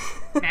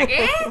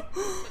 Maggie?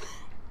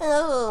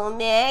 Oh,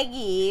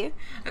 Maggie.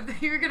 I thought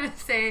you were going to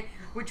say,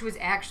 which was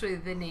actually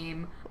the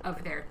name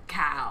of their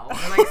cow.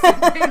 Or like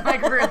something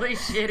like really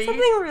shitty.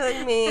 Something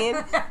really mean.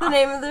 The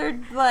name of their,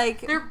 like,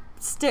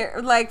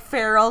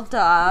 feral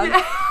dog.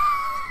 Yeah.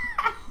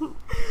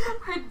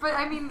 But,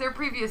 I mean, their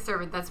previous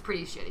servant, that's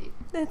pretty shitty.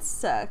 That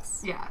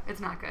sucks. Yeah, it's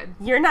not good.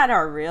 You're not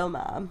our real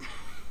mom.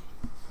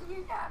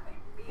 You got me.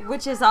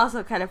 Which is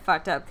also kind of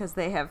fucked up because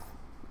they have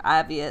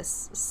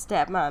obvious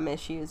stepmom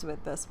issues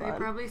with this They one.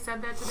 probably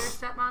said that to their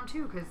stepmom,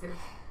 too, because they're...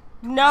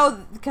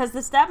 No, because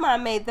the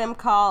stepmom made them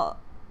call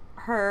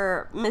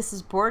her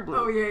Mrs. Borden.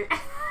 Oh, yeah.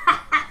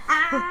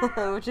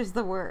 Which is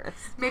the worst.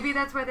 Maybe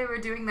that's why they were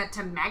doing that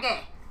to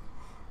Maggie.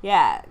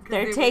 Yeah,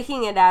 they're they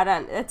taking it out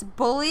on...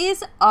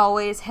 Bullies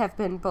always have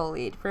been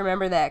bullied.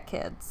 Remember that,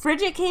 kids.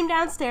 Bridget came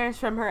downstairs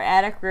from her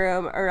attic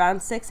room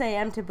around 6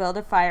 a.m. to build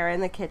a fire in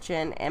the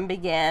kitchen and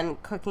began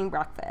cooking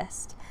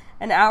breakfast.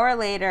 An hour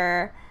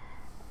later,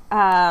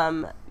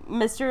 Mr. and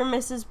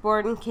Mrs.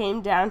 Borden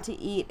came down to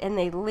eat, and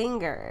they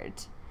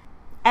lingered.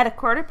 At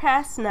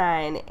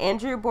 9:15,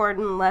 Andrew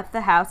Borden left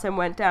the house and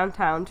went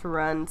downtown to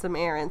run some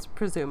errands,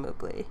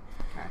 presumably.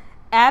 Okay.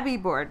 Abby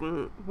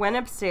Borden went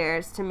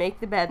upstairs to make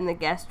the bed in the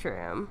guest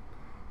room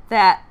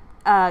that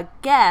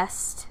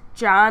guest,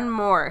 John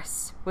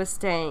Morse, was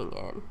staying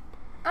in.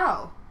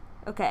 Oh.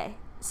 Okay,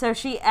 so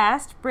she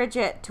asked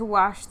Bridget to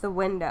wash the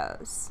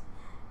windows.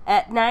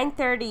 At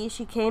 9:30,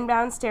 she came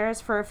downstairs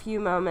for a few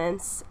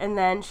moments, and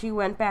then she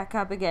went back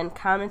up again,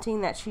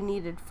 commenting that she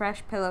needed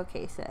fresh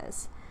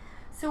pillowcases.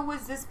 So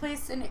was this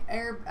place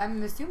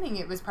I'm assuming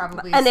it was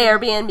probably... An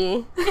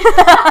Airbnb.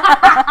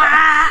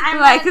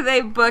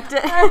 They booked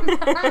it.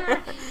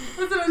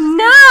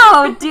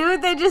 No,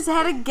 dude, they just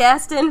had a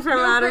guest in from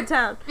out of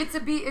town. It's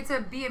a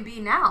B&B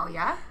now,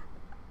 yeah?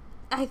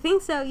 I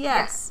think so,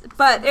 yes.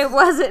 But it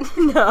wasn't,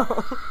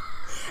 no.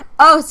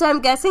 Oh, so I'm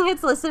guessing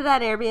it's listed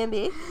on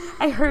Airbnb?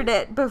 I heard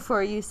it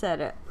before you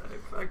said it.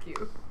 Fuck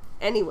you.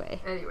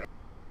 Anyway. Anyway.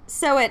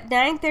 So at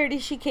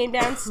 9:30, she came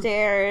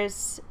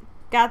downstairs,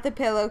 got the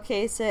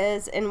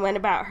pillowcases, and went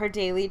about her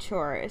daily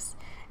chores,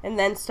 and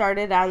then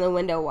started on the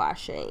window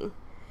washing.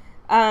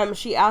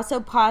 She also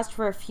paused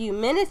for a few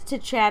minutes to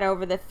chat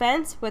over the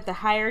fence with the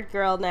hired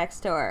girl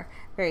next door.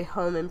 Very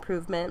home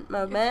improvement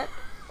moment.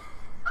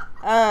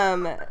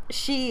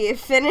 She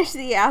finished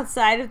the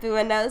outside of the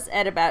windows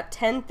at about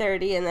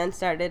 10:30 and then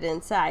started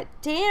inside.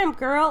 Damn,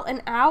 girl,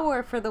 an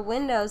hour for the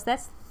windows.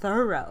 That's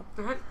thorough.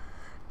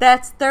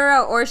 That's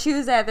thorough. Or she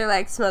was out there,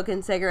 like,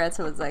 smoking cigarettes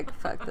and was like,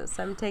 fuck this.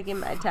 I'm taking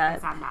my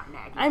time. I'm not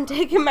Maggie. I'm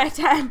taking my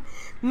time,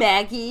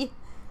 Maggie.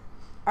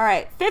 All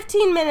right,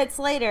 15 minutes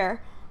later,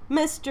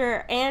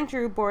 Mr.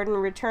 Andrew Borden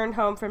returned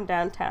home from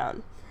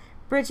downtown.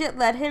 Bridget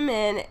let him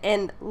in,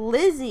 and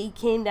Lizzie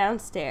came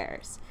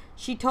downstairs.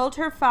 She told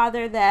her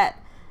father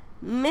that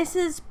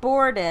Mrs.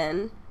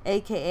 Borden,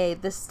 a.k.a.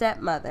 the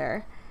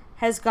stepmother,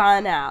 has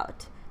gone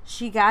out.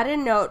 She got a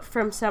note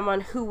from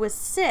someone who was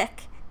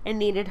sick and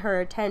needed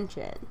her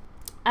attention.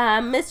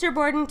 Mr.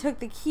 Borden took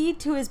the key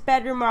to his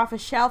bedroom off a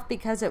shelf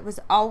because it was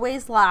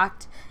always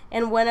locked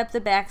and went up the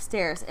back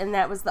stairs, and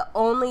that was the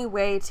only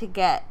way to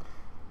get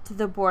to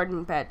the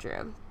Borden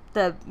bedroom,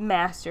 the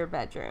master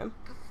bedroom.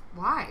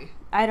 Why?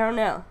 I don't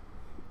know.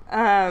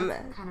 Kind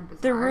of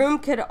bizarre. The room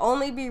could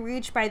only be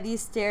reached by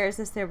these stairs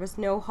as there was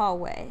no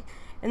hallway.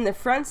 And the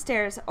front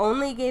stairs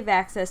only gave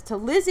access to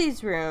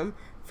Lizzie's room,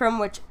 from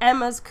which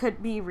Emma's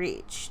could be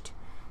reached.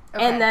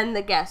 Okay. And then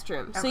the guest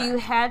room. Okay. So you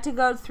had to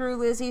go through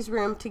Lizzie's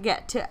room to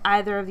get to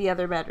either of the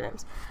other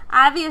bedrooms.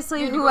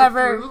 Obviously,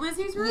 whoever... Go through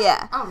Lizzie's room?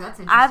 Yeah. Oh, that's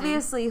interesting.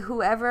 Obviously,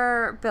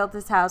 whoever built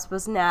this house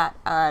was not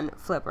on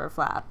Flip or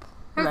Flop.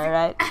 Am I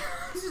right? I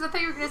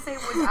thought you were going to say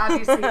it was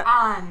obviously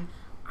on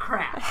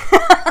crack.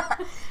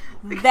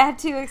 That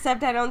too,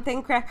 except I don't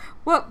think crack...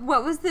 What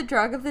was the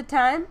drug of the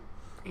time?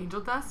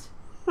 Angel dust?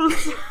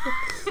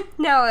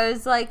 No, it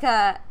was like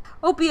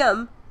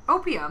opium.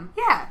 Opium,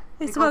 yeah.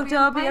 They smoked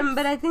opium,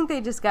 but I think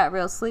they just got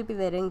real sleepy.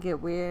 They didn't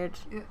get weird.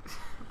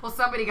 Well,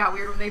 somebody got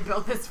weird when they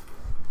built this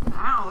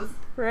house.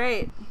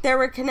 Right. There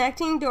were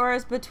connecting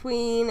doors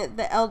between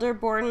the elder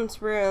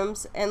Borden's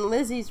rooms and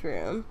Lizzie's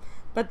room,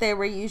 but they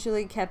were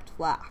usually kept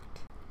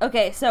locked.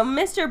 Okay, so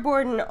Mr.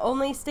 Borden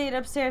only stayed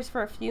upstairs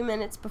for a few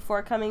minutes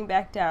before coming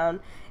back down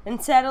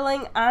and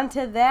settling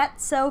onto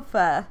that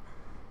sofa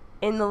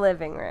in the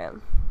living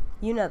room.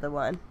 You know the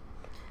one.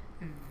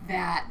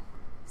 That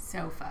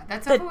sofa.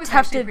 That sofa was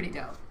actually pretty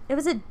dope. It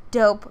was a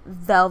dope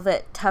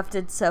velvet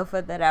tufted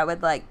sofa that I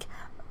would like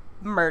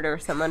murder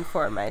someone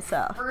for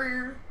myself.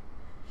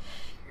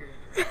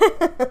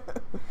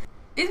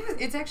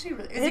 It's actually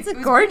really... It's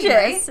gorgeous. Green,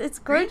 right? It's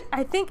gorgeous.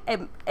 I think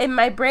in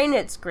my brain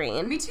it's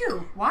green. Me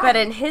too. Why? But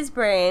in his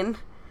brain,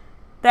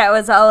 that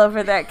was all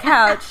over that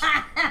couch.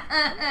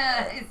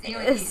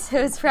 It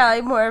was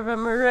probably more of a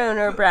maroon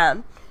or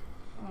brown.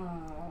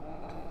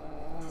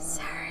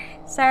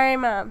 Sorry,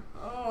 Mom.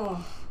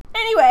 Oh.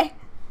 Anyway,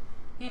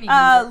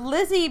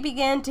 Lizzie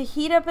began to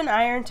heat up an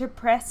iron to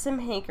press some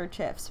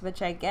handkerchiefs,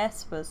 which I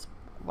guess was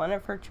one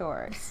of her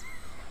chores.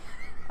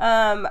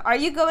 Are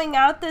you going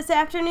out this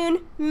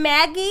afternoon,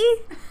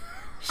 Maggie?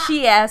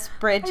 She asked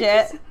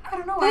Bridget. I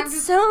don't know.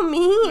 That's so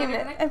mean.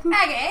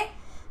 Maggie.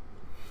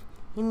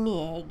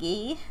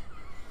 Maggie.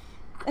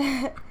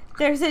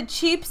 There's a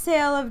cheap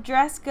sale of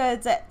dress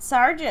goods at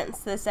Sargent's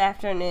this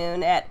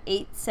afternoon at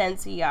 8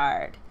 cents a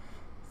yard.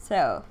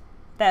 So...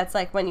 that's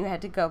like when you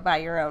had to go buy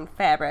your own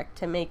fabric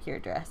to make your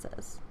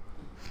dresses.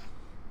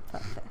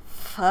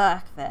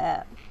 Fuck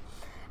that.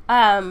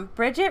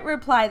 Bridget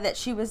replied that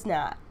she was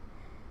not.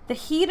 The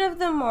heat of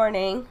the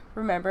morning,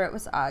 remember it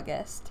was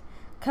August,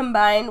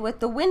 combined with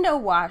the window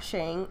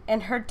washing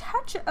and her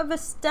touch of a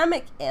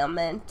stomach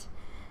ailment,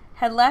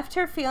 had left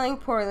her feeling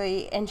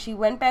poorly, and she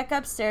went back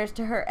upstairs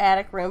to her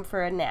attic room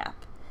for a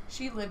nap.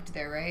 She lived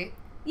there, right?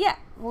 Yeah,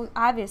 well,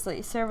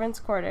 obviously, servant's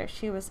quarters.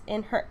 She was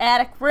in her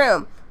attic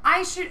room.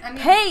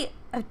 Pay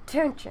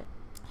attention.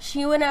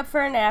 She went up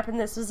for a nap, and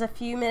this was a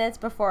few minutes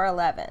before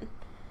 11.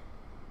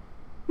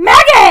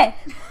 Maggie!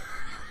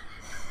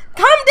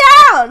 Come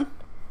down!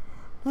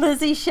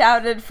 Lizzie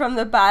shouted from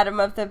the bottom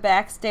of the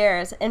back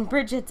stairs, and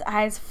Bridget's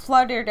eyes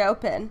fluttered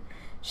open.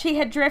 She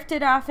had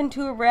drifted off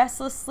into a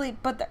restless sleep,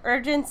 but the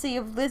urgency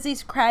of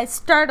Lizzie's cries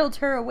startled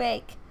her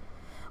awake.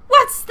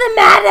 What's the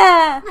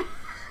matter?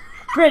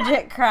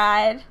 Bridget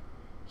cried.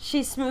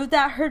 She smoothed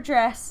out her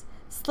dress,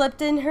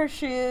 slipped in her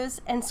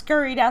shoes, and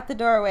scurried out the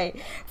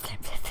doorway.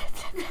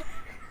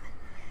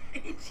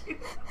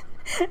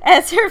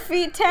 As her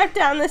feet tapped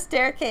down the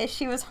staircase,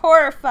 she was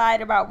horrified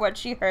about what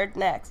she heard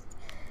next.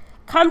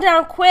 Come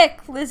down quick,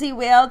 Lizzie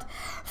wailed.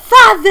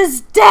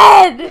 Father's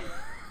dead!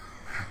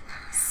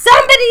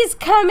 Somebody's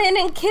come in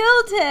and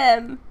killed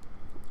him!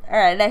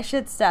 Alright, I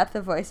should stop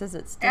the voices.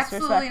 It's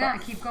disrespectful. Absolutely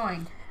not. Keep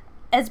going.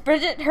 As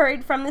Bridget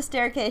hurried from the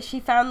staircase,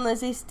 she found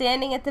Lizzie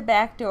standing at the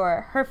back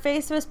door. Her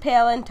face was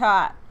pale and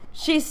taut.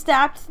 She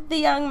stopped the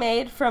young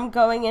maid from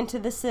going into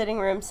the sitting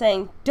room,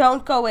 saying,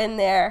 Don't go in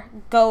there.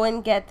 Go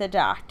and get the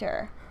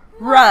doctor.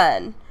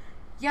 Run.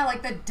 Yeah,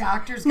 like the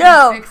doctor's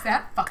gonna fix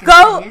that fucking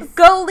face.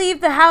 Go leave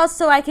the house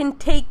so I can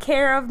take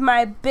care of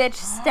my bitch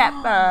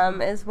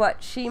stepmom, is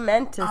what she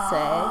meant to say.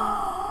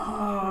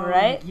 Oh,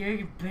 right?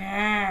 You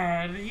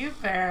bad. You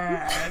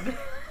bad.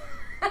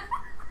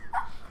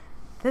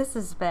 This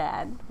is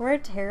bad. We're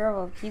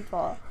terrible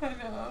people. I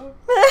know.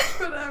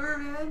 Whatever,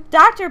 man.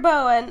 Dr.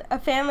 Bowen, a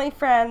family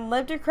friend,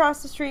 lived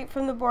across the street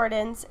from the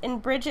Bordens,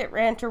 and Bridget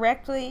ran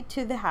directly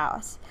to the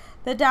house.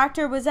 The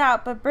doctor was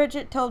out, but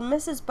Bridget told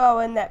Mrs.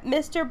 Bowen that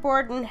Mr.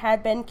 Borden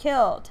had been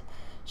killed.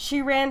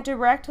 She ran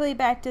directly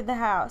back to the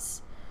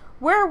house.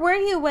 Where were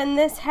you when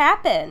this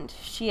happened?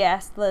 She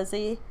asked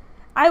Lizzie.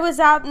 I was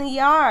out in the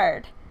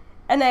yard,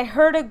 and I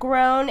heard a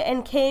groan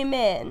and came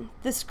in.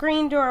 The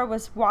screen door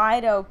was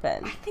wide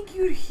open. I think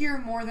you'd hear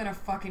more than a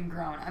fucking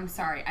groan. I'm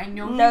sorry. I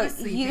know he was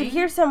sleeping. You'd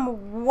hear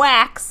some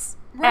whacks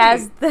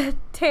as the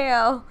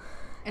tale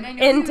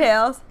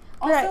entails.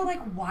 Also,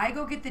 like, why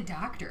go get the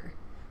doctor?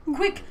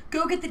 Quick,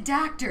 go get the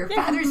doctor.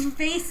 Father's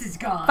face is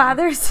gone.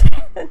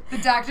 The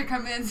doctor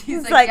comes in.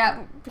 He's like,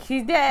 yeah,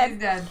 he's dead. He's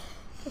dead.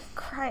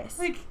 Christ.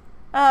 Like,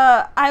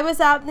 I was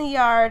out in the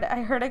yard.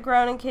 I heard a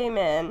groan and came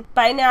in.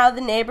 By now,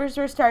 the neighbors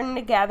were starting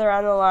to gather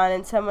on the lawn,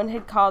 and someone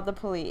had called the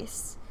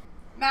police.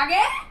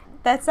 Maggie?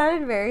 That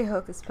sounded very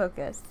hocus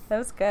pocus. That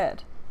was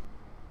good.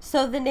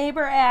 So the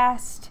neighbor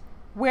asked,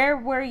 where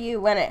were you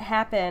when it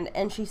happened?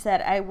 And she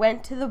said, I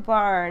went to the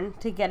barn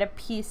to get a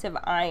piece of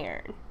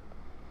iron.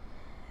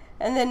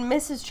 And then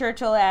Mrs.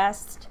 Churchill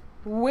asked,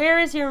 where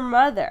is your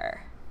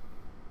mother?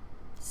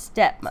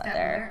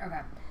 Stepmother. Okay.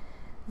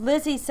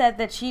 Lizzie said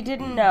that she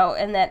didn't know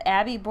and that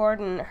Abby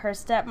Borden, her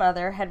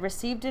stepmother, had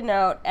received a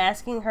note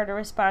asking her to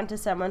respond to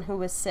someone who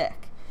was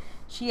sick.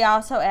 She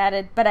also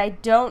added, but I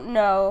don't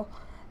know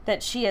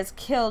that she is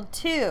killed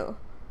too,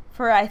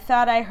 for I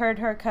thought I heard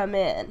her come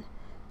in.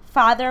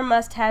 Father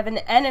must have an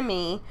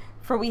enemy,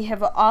 for we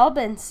have all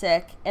been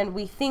sick, and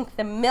we think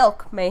the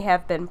milk may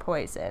have been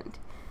poisoned.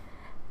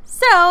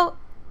 So,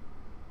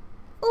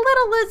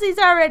 little Lizzie's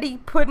already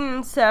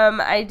putting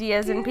some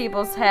ideas in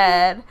people's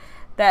head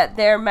that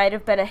there might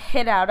have been a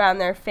hit out on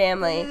their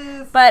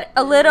family. But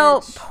a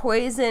little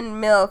poison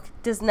milk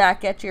does not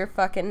get your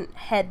fucking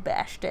head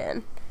bashed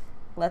in.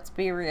 Let's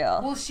be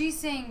real. Well, she's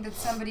saying that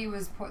somebody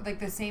was,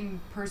 the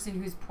same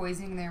person who's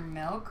poisoning their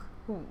milk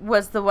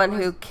was the one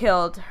who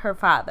killed her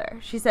father.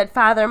 She said,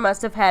 Father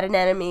must have had an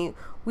enemy.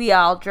 We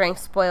all drank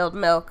spoiled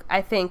milk.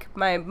 I think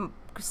my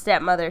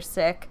stepmother's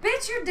sick.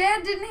 Bitch, your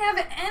dad didn't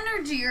have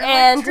energy or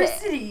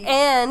electricity.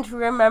 And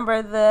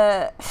remember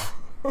the...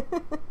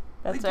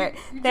 That's right.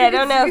 I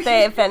don't know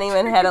if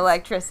anyone had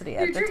electricity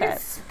at the time.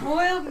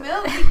 Spoiled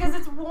milk because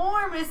it's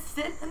warm. It's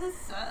sitting in the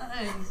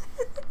sun.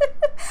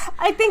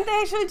 I think they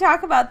actually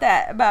talk about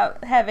that,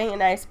 about having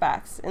an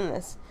icebox in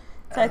this.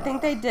 So I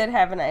think they did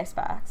have an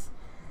icebox.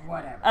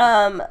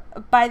 Whatever.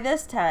 By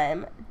this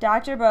time,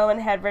 Dr. Bowen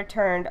had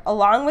returned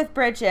along with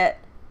Bridget,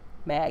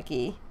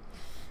 Maggie.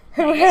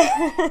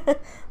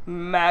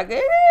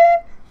 Maggie?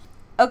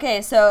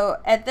 Okay, so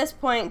at this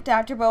point,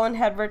 Dr. Bowen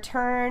had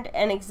returned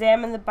and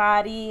examined the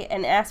body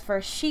and asked for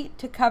a sheet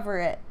to cover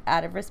it,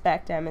 out of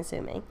respect, I'm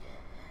assuming.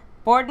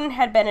 Borden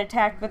had been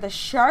attacked with a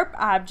sharp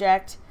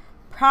object,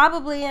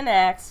 probably an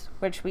axe,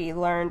 which we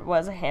learned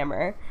was a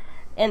hammer,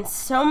 and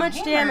so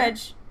much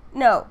damage...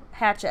 No,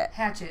 hatchet.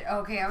 Hatchet,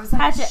 okay, I was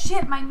like,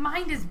 shit, my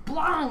mind is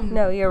blown!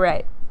 No, you're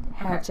right.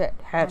 Hatchet.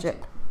 I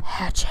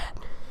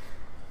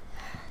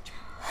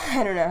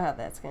don't know how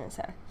that's going to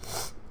sound.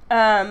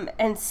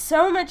 And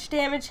so much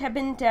damage had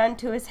been done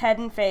to his head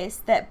and face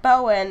that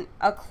Bowen,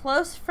 a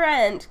close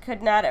friend,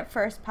 could not at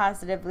first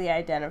positively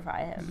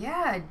identify him.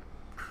 Yeah.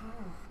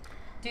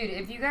 Dude,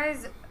 if you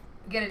guys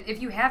get it,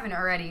 if you haven't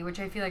already, which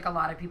I feel like a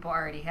lot of people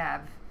already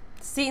have.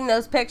 Seen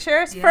those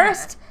pictures? Yeah.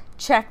 First,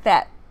 check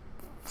that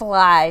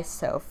fly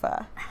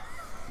sofa.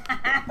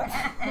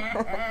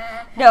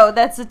 No,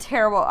 that's a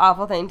terrible,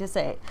 awful thing to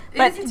say.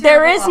 But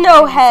there is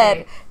no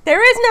head.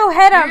 There is no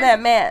head on that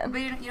man. But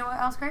you know what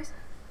else, Grace?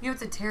 You know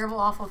what's a terrible,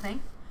 awful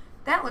thing?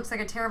 That looks like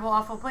a terrible,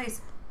 awful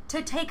place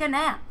to take a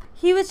nap.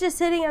 He was just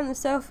sitting on the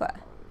sofa.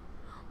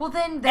 Well,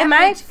 then that am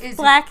I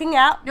blacking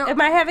out? No,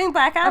 am I having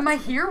blackouts? Am I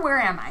here? Where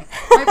am I?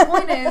 My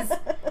point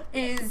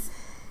is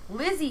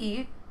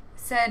Lizzie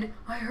said,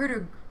 I heard a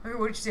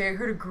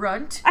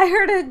grunt. I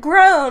heard a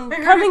groan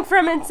coming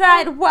from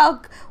inside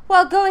while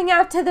going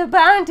out to the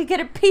barn to get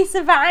a piece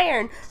of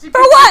iron. For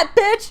what,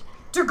 bitch?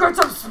 To get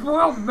some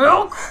spoiled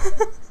milk?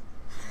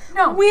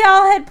 No. We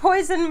all had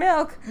poisoned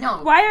milk.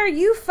 No. Why are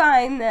you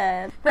fine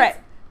then? That's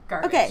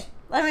garbage. Okay,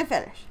 let me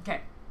finish. Okay.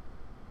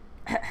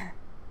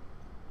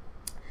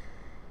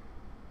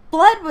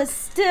 Blood was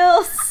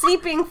still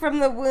seeping from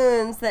the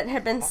wounds that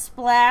had been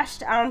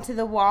splashed onto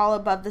the wall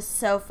above the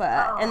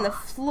sofa and the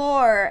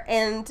floor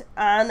and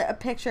on a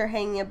picture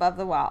hanging above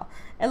the wall.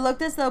 It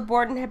looked as though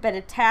Borden had been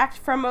attacked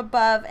from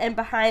above and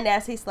behind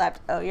as he slept.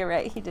 Oh, you're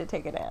right. He did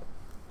take a nap.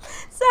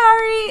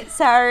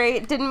 Sorry.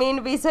 Didn't mean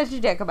to be such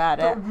a dick about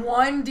it. The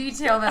one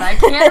detail that I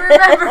can't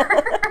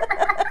remember.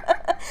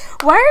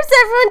 Why is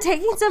everyone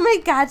taking so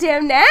many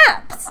goddamn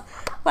naps?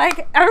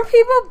 Like, aren't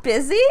people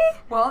busy?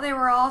 Well, they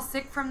were all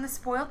sick from the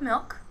spoiled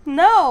milk.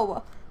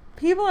 No.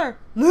 People are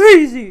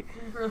lazy.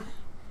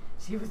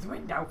 She was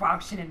window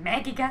washing and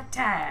Maggie got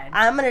tired.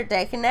 I'm going to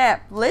take a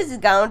nap. Lizzie's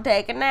going to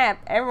take a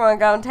nap. Everyone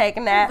going to take a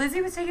nap.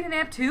 Lizzie was taking a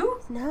nap too?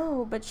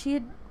 No, but she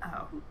had...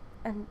 Oh.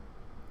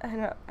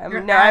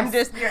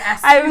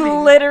 I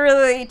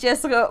literally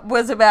just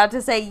was about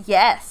to say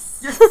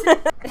yes.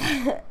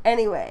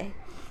 Anyway,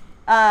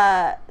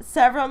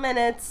 several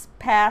minutes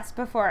passed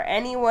before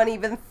anyone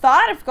even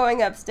thought of going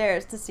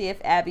upstairs to see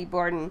if Abby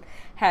Borden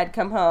had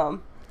come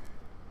home.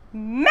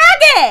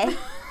 Maggie!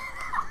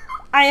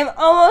 I am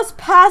almost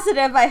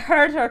positive I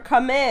heard her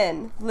come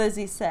in,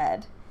 Lizzie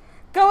said.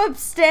 Go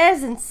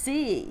upstairs and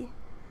see.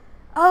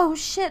 Oh,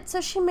 shit,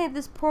 so she made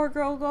this poor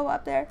girl go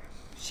up there.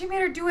 She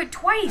made her do it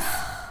twice.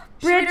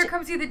 She made her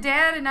come see the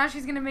dad, and now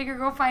she's going to make her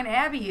go find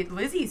Abby.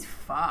 Lizzie's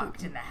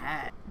fucked in the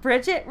head.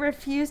 Bridget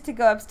refused to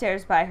go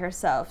upstairs by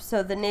herself,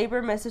 so the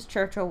neighbor, Mrs.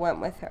 Churchill,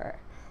 went with her.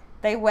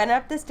 They went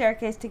up the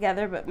staircase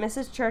together, but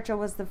Mrs. Churchill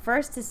was the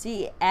first to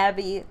see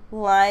Abby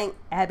lying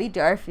on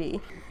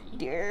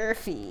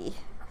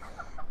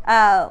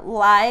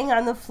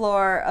the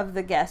floor of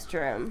the guest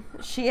room.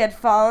 She had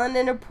fallen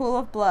in a pool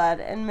of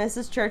blood, and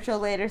Mrs. Churchill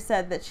later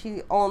said that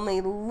she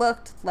only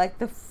looked like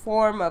the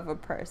form of a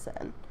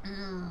person.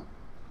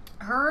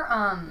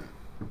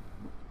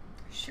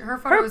 Her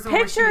photo is the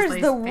worst. Her picture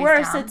is the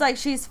worst. It's like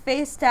she's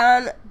face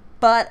down,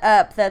 butt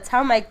up. That's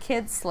how my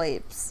kid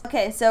sleeps.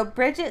 Okay, so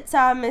Bridget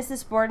saw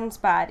Mrs. Borden's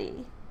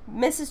body.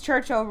 Mrs.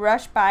 Churchill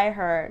rushed by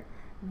her,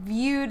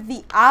 viewed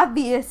the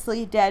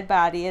obviously dead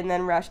body, and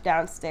then rushed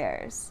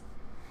downstairs.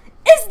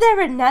 Is there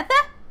another?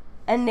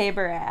 A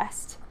neighbor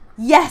asked.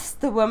 Yes,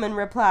 the woman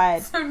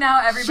replied. So now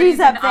everybody's She's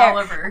up in there.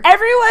 Oliver.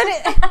 Everyone,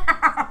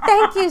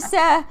 thank you,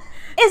 sir.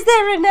 Is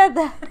there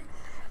another?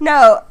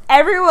 No,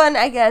 everyone,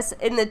 I guess,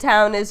 in the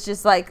town is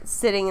just like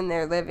sitting in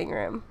their living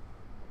room,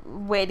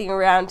 waiting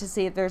around to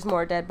see if there's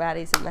more dead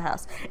bodies in the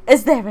house.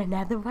 Is there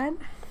another one?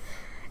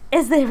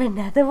 Is there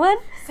another one?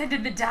 Send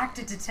in the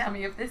doctor to tell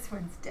me if this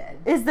one's dead.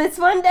 Is this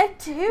one dead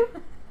too?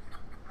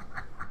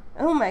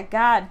 Oh my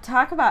God,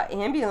 talk about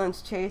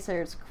ambulance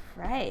chasers.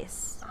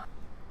 Christ.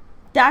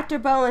 Dr.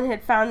 Bowen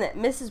had found that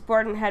Mrs.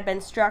 Borden had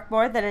been struck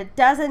more than a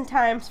dozen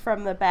times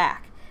from the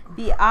back.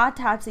 The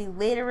autopsy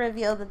later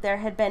revealed that there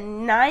had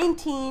been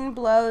 19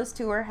 blows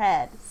to her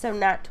head, so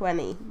not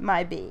 20,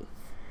 my B.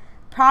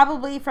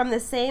 Probably from the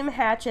same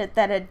hatchet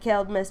that had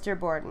killed Mr.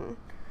 Borden.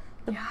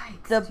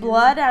 The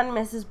blood on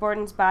Mrs.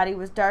 Borden's body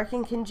was dark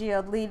and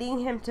congealed, leading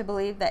him to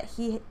believe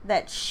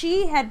that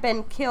she had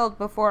been killed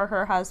before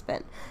her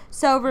husband.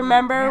 So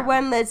remember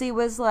when Lizzie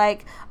was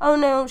like, oh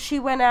no, she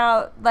went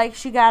out, like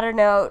she got her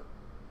note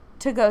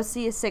to go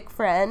see a sick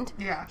friend.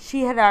 Yeah.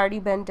 She had already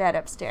been dead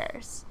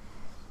upstairs.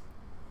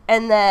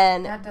 And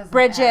then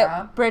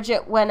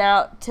Bridget went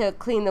out to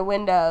clean the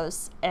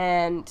windows,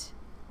 and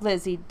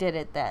Lizzie did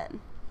it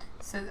then.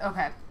 So,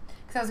 okay.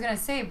 Because I was going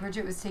to say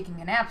Bridget was taking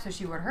a nap, so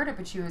she would have heard it,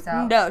 but she was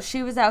out. No,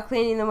 she was out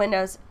cleaning the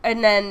windows,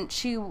 and then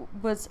she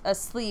was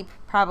asleep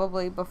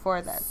probably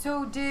before then.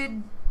 So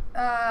did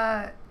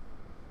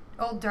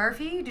old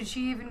Darfy, did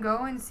she even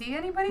go and see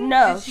anybody?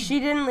 No, she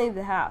didn't leave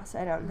the house,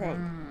 I don't think.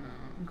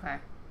 Okay.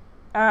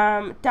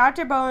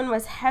 Dr. Bowen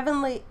was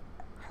heavily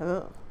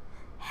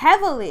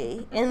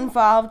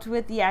involved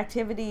with the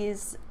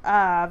activities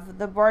of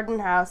the Borden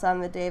house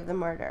on the day of the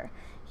murder.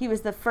 He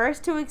was the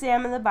first to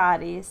examine the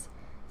bodies,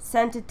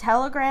 sent a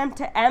telegram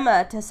to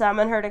Emma to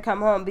summon her to come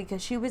home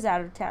because she was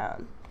out of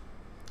town.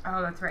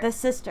 Oh, that's right. The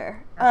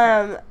sister.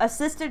 Right.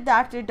 Assisted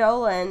Dr.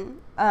 Dolan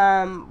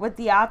with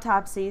the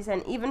autopsies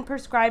and even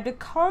prescribed a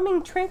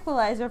calming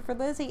tranquilizer for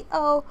Lizzie.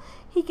 Oh,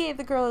 he gave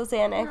the girl a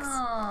Xanax.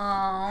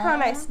 Aww. How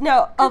nice.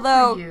 No,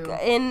 although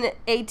in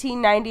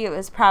 1890 it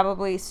was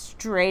probably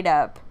straight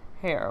up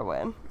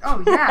heroin.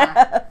 Oh,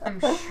 yeah. I'm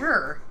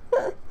sure.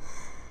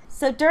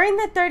 So during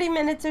the 30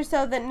 minutes or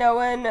so that no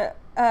one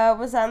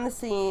was on the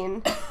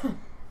scene,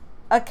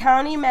 a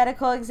county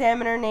medical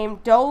examiner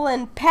named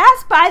Dolan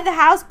passed by the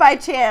house by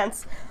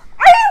chance.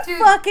 Are you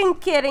fucking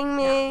kidding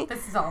me? Yeah,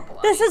 this is all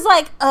bullshit. This is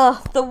like,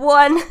 the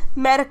one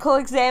medical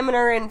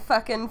examiner in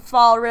fucking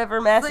Fall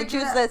River,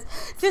 Massachusetts.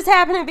 Just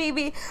happened to be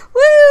woo,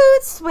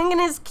 swinging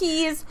his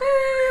keys.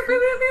 Boop,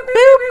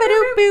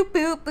 boop, boop,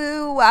 boop,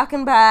 boop,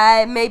 walking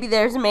by. Maybe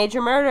there's a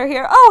major murder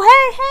here.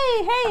 Oh,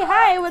 hey,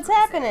 hi, what's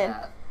happening?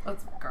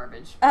 That's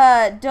garbage.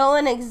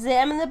 Dolan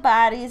examined the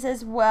bodies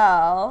as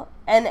well,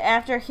 and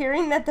after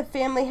hearing that the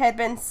family had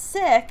been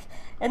sick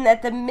and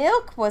that the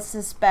milk was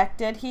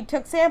suspected, he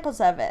took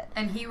samples of it.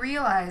 And he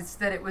realized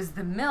that it was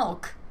the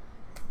milk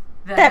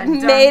that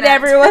made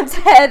everyone's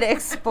head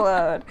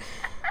explode.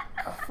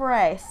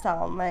 Christ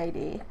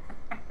almighty.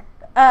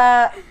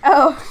 I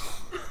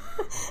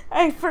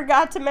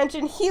forgot to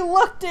mention, he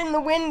looked in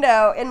the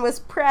window and was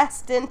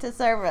pressed into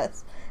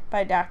service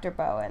by Dr.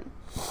 Bowen.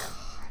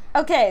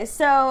 Okay,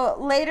 so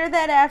later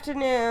that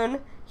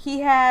afternoon, he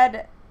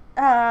had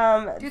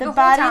the whole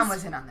town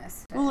was in on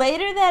this.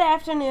 Later that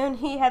afternoon,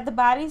 he had the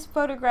bodies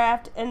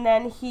photographed, and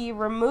then he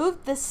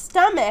removed the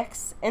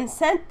stomachs and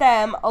sent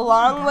them,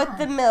 along with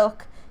the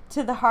milk,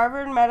 to the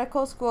Harvard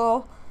Medical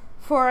School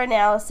for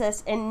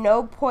analysis, and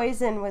no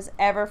poison was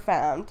ever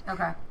found.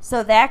 Okay.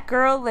 So that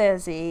girl,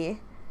 Lizzie,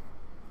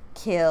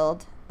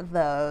 killed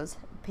those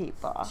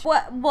people.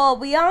 Well,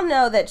 we all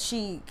know that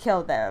she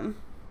killed them.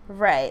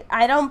 Right.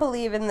 I don't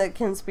believe in the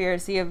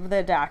conspiracy of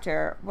the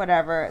doctor,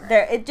 whatever.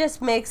 It just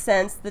makes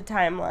sense, the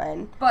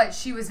timeline. But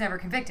she was never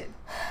convicted.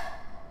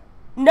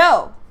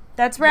 No,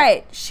 that's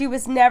right. She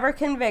was never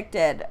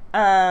convicted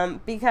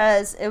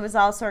because it was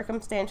all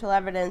circumstantial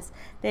evidence.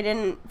 They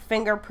didn't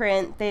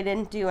fingerprint. They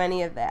didn't do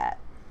any of that.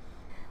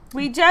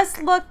 We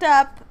just looked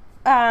up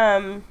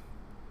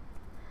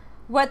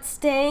what's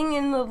staying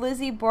in the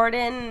Lizzie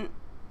Borden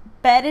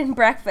bed and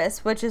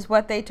breakfast, which is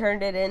what they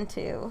turned it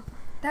into.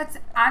 That's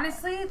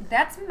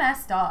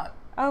messed up.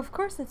 Oh, of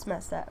course it's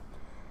messed up.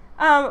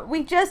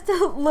 We just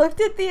looked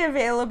at the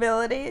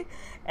availability,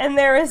 and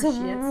there is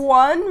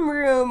one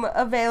room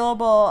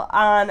available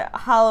on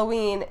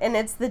Halloween, and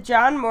it's the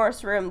John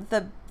Morse room,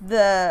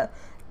 the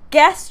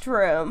guest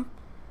room.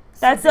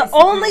 That's the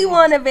only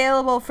one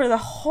available for the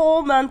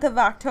whole month of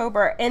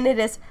October, and it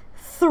is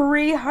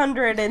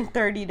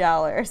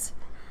 $330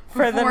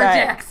 for the night.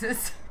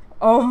 Taxes.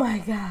 Oh my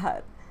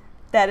God.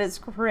 That is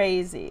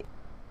crazy.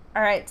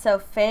 Alright, so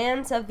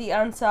fans of the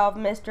Unsolved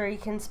Mystery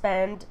can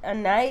spend a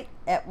night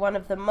at one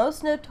of the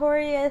most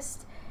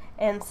notorious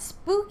and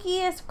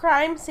spookiest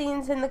crime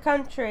scenes in the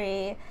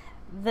country,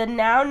 the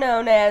now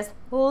known as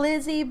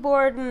Lizzie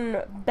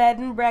Borden Bed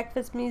and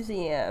Breakfast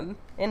Museum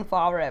in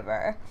Fall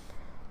River,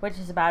 which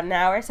is about an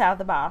hour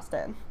south of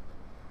Boston.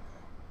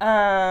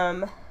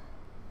 Leanne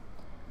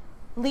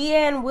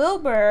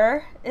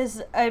Wilbur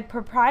is a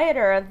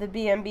proprietor of the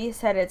B&B,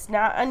 said it's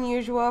not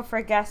unusual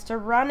for guests to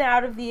run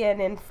out of the inn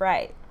in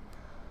fright.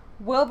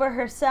 Wilbur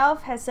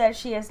herself has said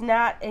she has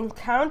not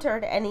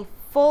encountered any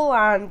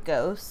full-on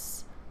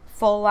ghosts,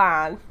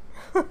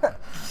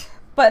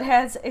 but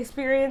has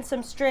experienced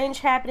some strange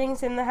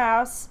happenings in the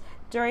house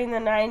during the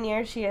 9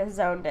 years she has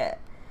owned it.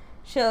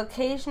 She'll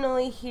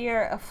occasionally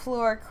hear a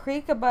floor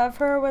creak above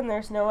her when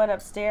there's no one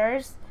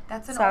upstairs.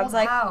 That's an Sounds old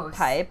like house.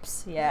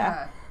 Pipes,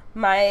 yeah.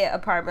 My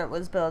apartment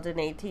was built in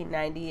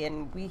 1890,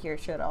 and we hear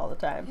shit all the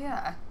time.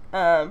 Yeah.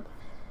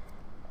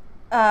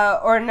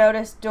 Or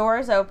notice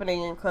doors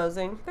opening and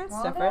closing.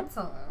 That's different.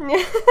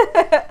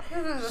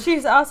 That's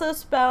She's also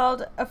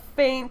smelled a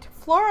faint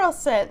floral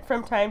scent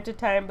from time to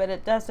time, but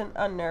it doesn't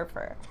unnerve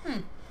her.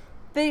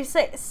 They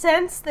say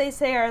scents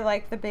are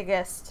like the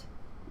biggest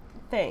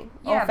thing,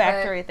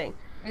 olfactory thing.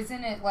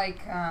 Isn't it like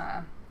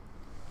as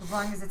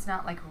long as it's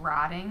not like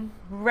rotting?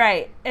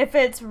 Right. If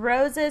it's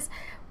roses,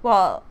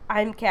 well,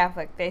 I'm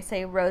Catholic. They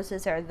say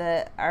roses are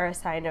a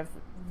sign of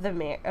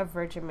of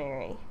Virgin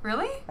Mary.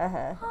 Really?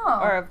 Oh.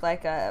 Or of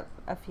like a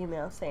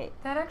female saint.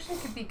 That actually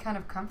could be kind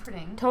of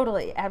comforting.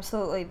 Totally,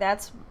 absolutely.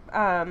 That's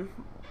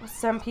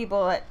some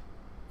people.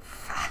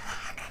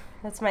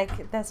 That's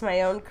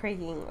my own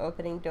creaking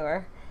opening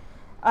door.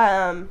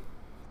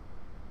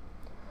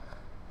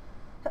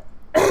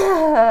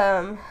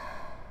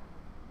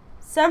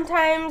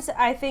 Sometimes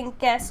I think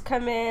guests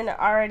come in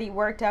already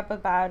worked up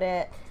about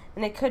it,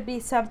 and it could be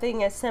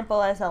something as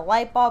simple as a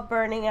light bulb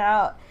burning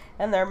out,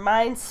 and their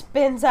mind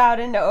spins out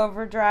into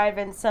overdrive,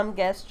 and some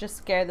guests just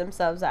scare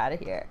themselves out of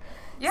here.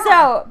 Yeah.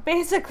 So,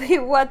 basically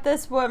what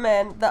this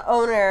woman, the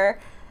owner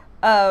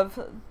of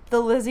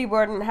the Lizzie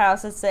Borden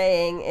house, is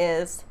saying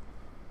is,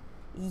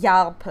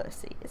 y'all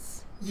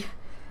pussies. Yeah,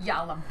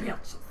 y'all are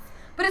bitches.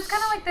 But it's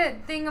kind of like the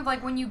thing of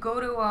like when you go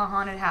to a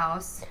haunted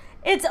house.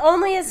 It's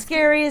only as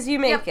scary as you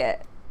make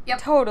it. Yep.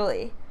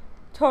 Totally.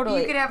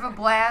 You could have a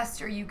blast,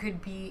 or you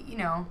could be,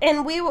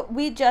 And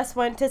we just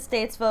went to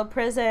Statesville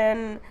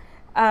Prison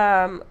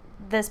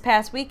this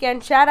past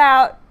weekend. Shout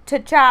out to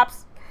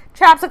Chops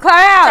the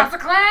Clown! Chops the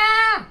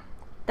Clown!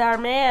 Our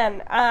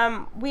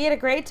man. We had a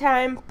great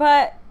time,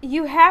 but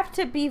you have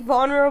to be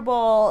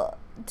vulnerable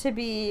to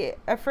be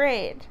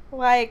afraid.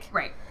 Like,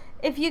 right.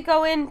 If you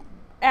go in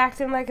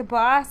acting like a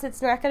boss,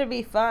 it's not going to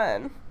be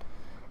fun.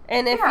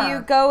 And if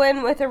you go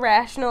in with a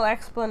rational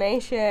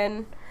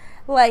explanation,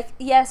 like,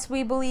 yes,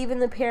 we believe in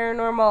the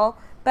paranormal,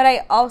 but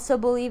I also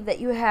believe that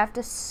you have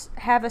to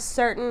have a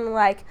certain,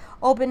 like,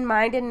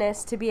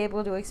 open-mindedness to be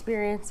able to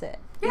experience it.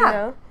 Yeah. You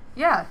know?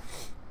 Yeah.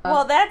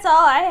 Well, that's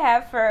all I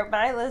have for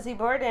my Lizzie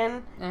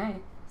Borden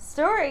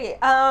story.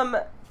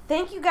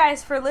 Thank you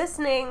guys for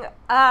listening.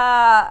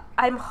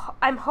 I'm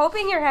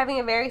hoping you're having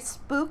a very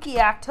spooky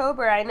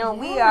October. I know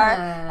we are.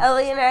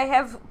 Ellie and I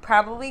have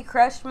probably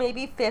crushed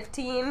maybe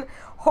 15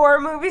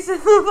 horror movies in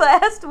the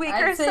last week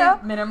or so.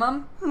 I'd say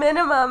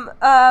minimum.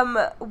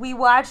 We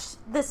watched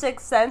The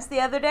Sixth Sense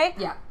the other day.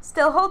 Yeah.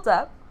 Still holds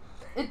up.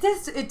 It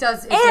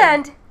does.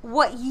 And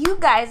what you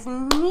guys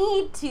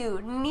need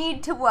to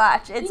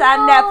watch, it's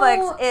on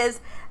Netflix, is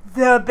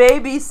The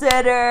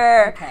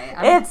Babysitter. Okay,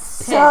 it's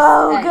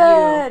so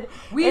good.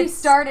 We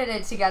started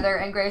it together,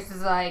 and Grace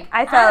was like,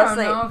 I fell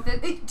asleep. Don't know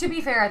if to be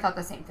fair, I thought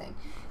the same thing.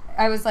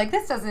 I was like,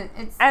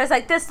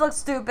 this looks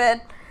stupid.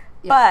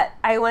 Yeah. But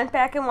I went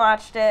back and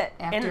watched it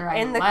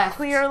in the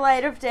clear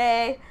light of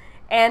day,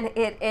 and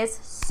it is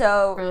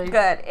so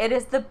good. It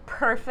is the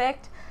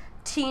perfect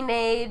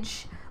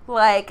teenage,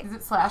 like, is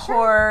it slasher?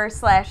 Horror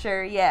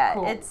slasher. Yeah,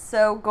 cool. It's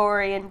so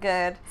gory and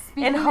good.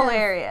 Speaking and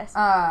hilarious.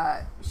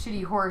 Of,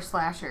 shitty horror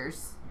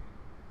slashers,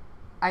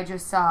 I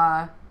just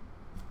saw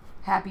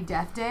Happy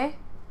Death Day.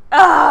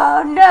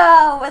 Oh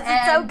no! Was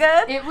it so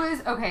good? It was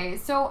okay.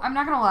 So I'm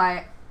not gonna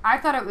lie. I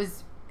thought it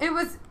was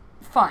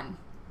fun.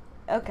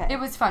 Okay. It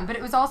was fun, but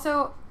it was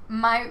also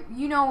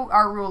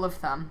our rule of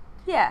thumb.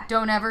 Yeah.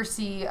 Don't ever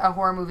see a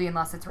horror movie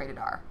unless it's rated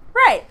R.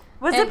 Right.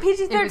 Was it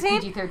PG-13? It was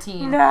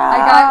PG-13.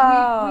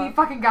 No. We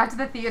fucking got to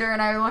the theater and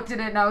I looked at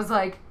it and I was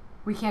like,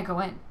 we can't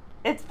go in.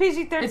 It's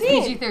PG-13. It's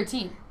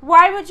PG-13.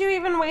 Why would you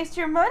even waste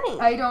your money?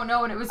 I don't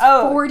know, and it was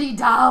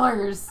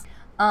 $40.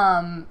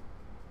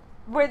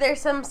 Were there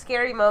some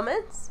scary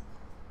moments?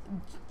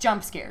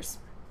 Jump scares.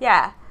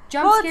 Yeah.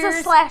 Jump scares. It's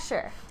a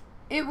slasher.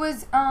 It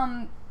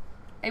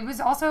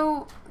was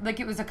also, like,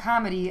 it was a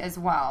comedy as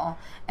well.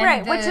 And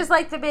right, which is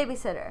like The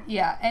Babysitter.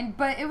 Yeah,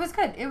 but it was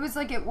good. It was,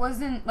 like, it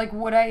wasn't, like,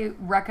 would I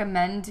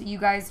recommend you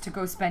guys to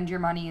go spend your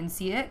money and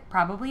see it?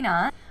 Probably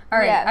not. All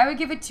right, I would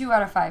give it 2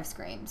 out of 5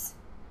 screams.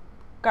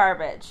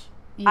 Garbage.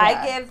 Yeah.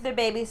 I give The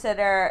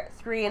Babysitter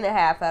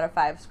 3.5 out of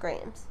 5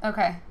 screams.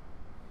 Okay.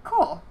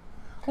 Cool.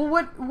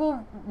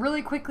 Well,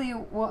 really quickly,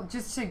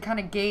 just to kind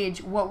of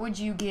gauge, what would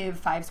you give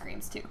 5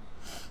 screams to?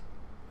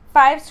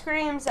 5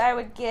 screams I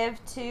would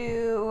give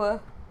to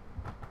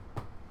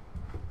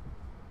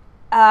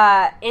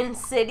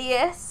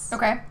Insidious.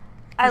 Okay.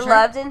 I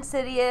loved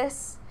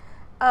Insidious.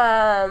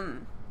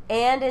 And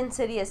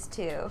Insidious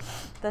 2,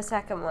 the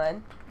second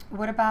one.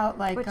 What about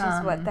which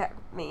is what that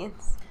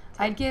means.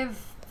 I'd give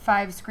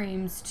 5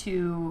 screams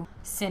to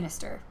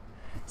Sinister.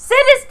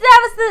 Sinister.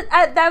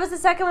 That was the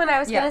second one I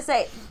was gonna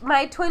say.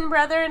 My twin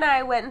brother and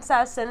I went and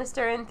saw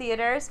Sinister in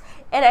theaters,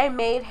 and I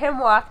made him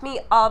walk me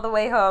all the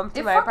way home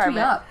to my apartment.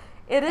 Me up.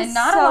 It is and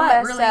not so a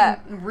lot messed up.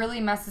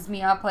 really messes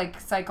me up like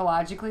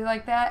psychologically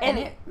like that. And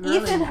it really,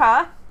 Ethan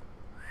Hawke.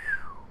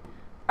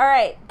 All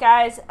right,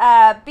 guys.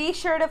 Be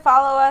sure to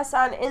follow us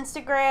on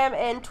Instagram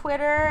and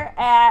Twitter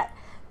at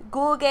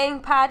Ghoul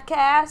Gang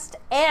Podcast,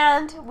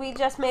 and we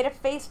just made a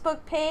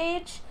Facebook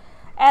page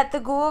at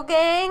the Ghoul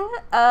Gang.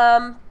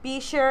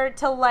 Be sure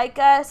to like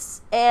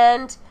us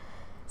and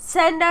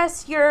send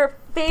us your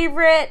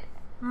favorite,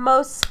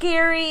 most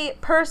scary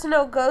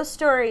personal ghost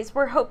stories.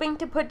 We're hoping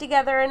to put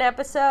together an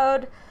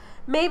episode,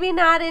 maybe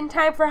not in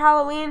time for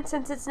Halloween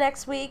since it's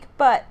next week,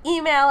 but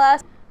email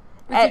us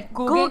at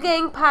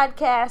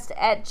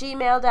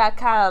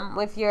ghoulgangpodcast@gmail.com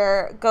with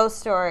your ghost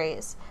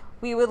stories.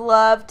 We would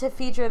love to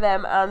feature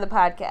them on the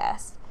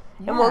podcast.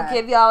 Yeah. And we'll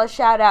give y'all a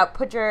shout out.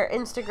 Put your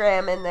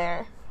Instagram in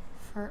there.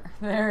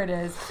 There it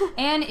is.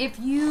 And if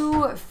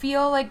you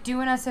feel like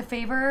doing us a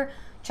favor,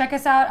 check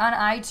us out on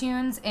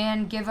iTunes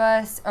and give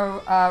us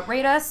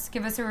rate us,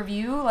 give us a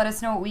review, let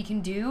us know what we can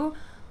do.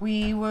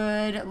 We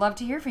would love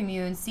to hear from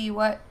you and see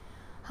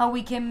how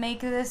we can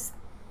make this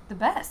the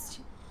best.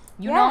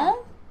 You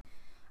know?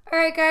 All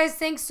right, guys,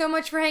 thanks so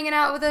much for hanging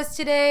out with us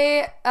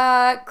today.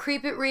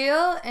 Creep it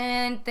real,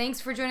 and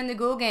thanks for joining the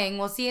Ghoul Gang.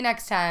 We'll see you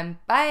next time.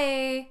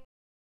 Bye.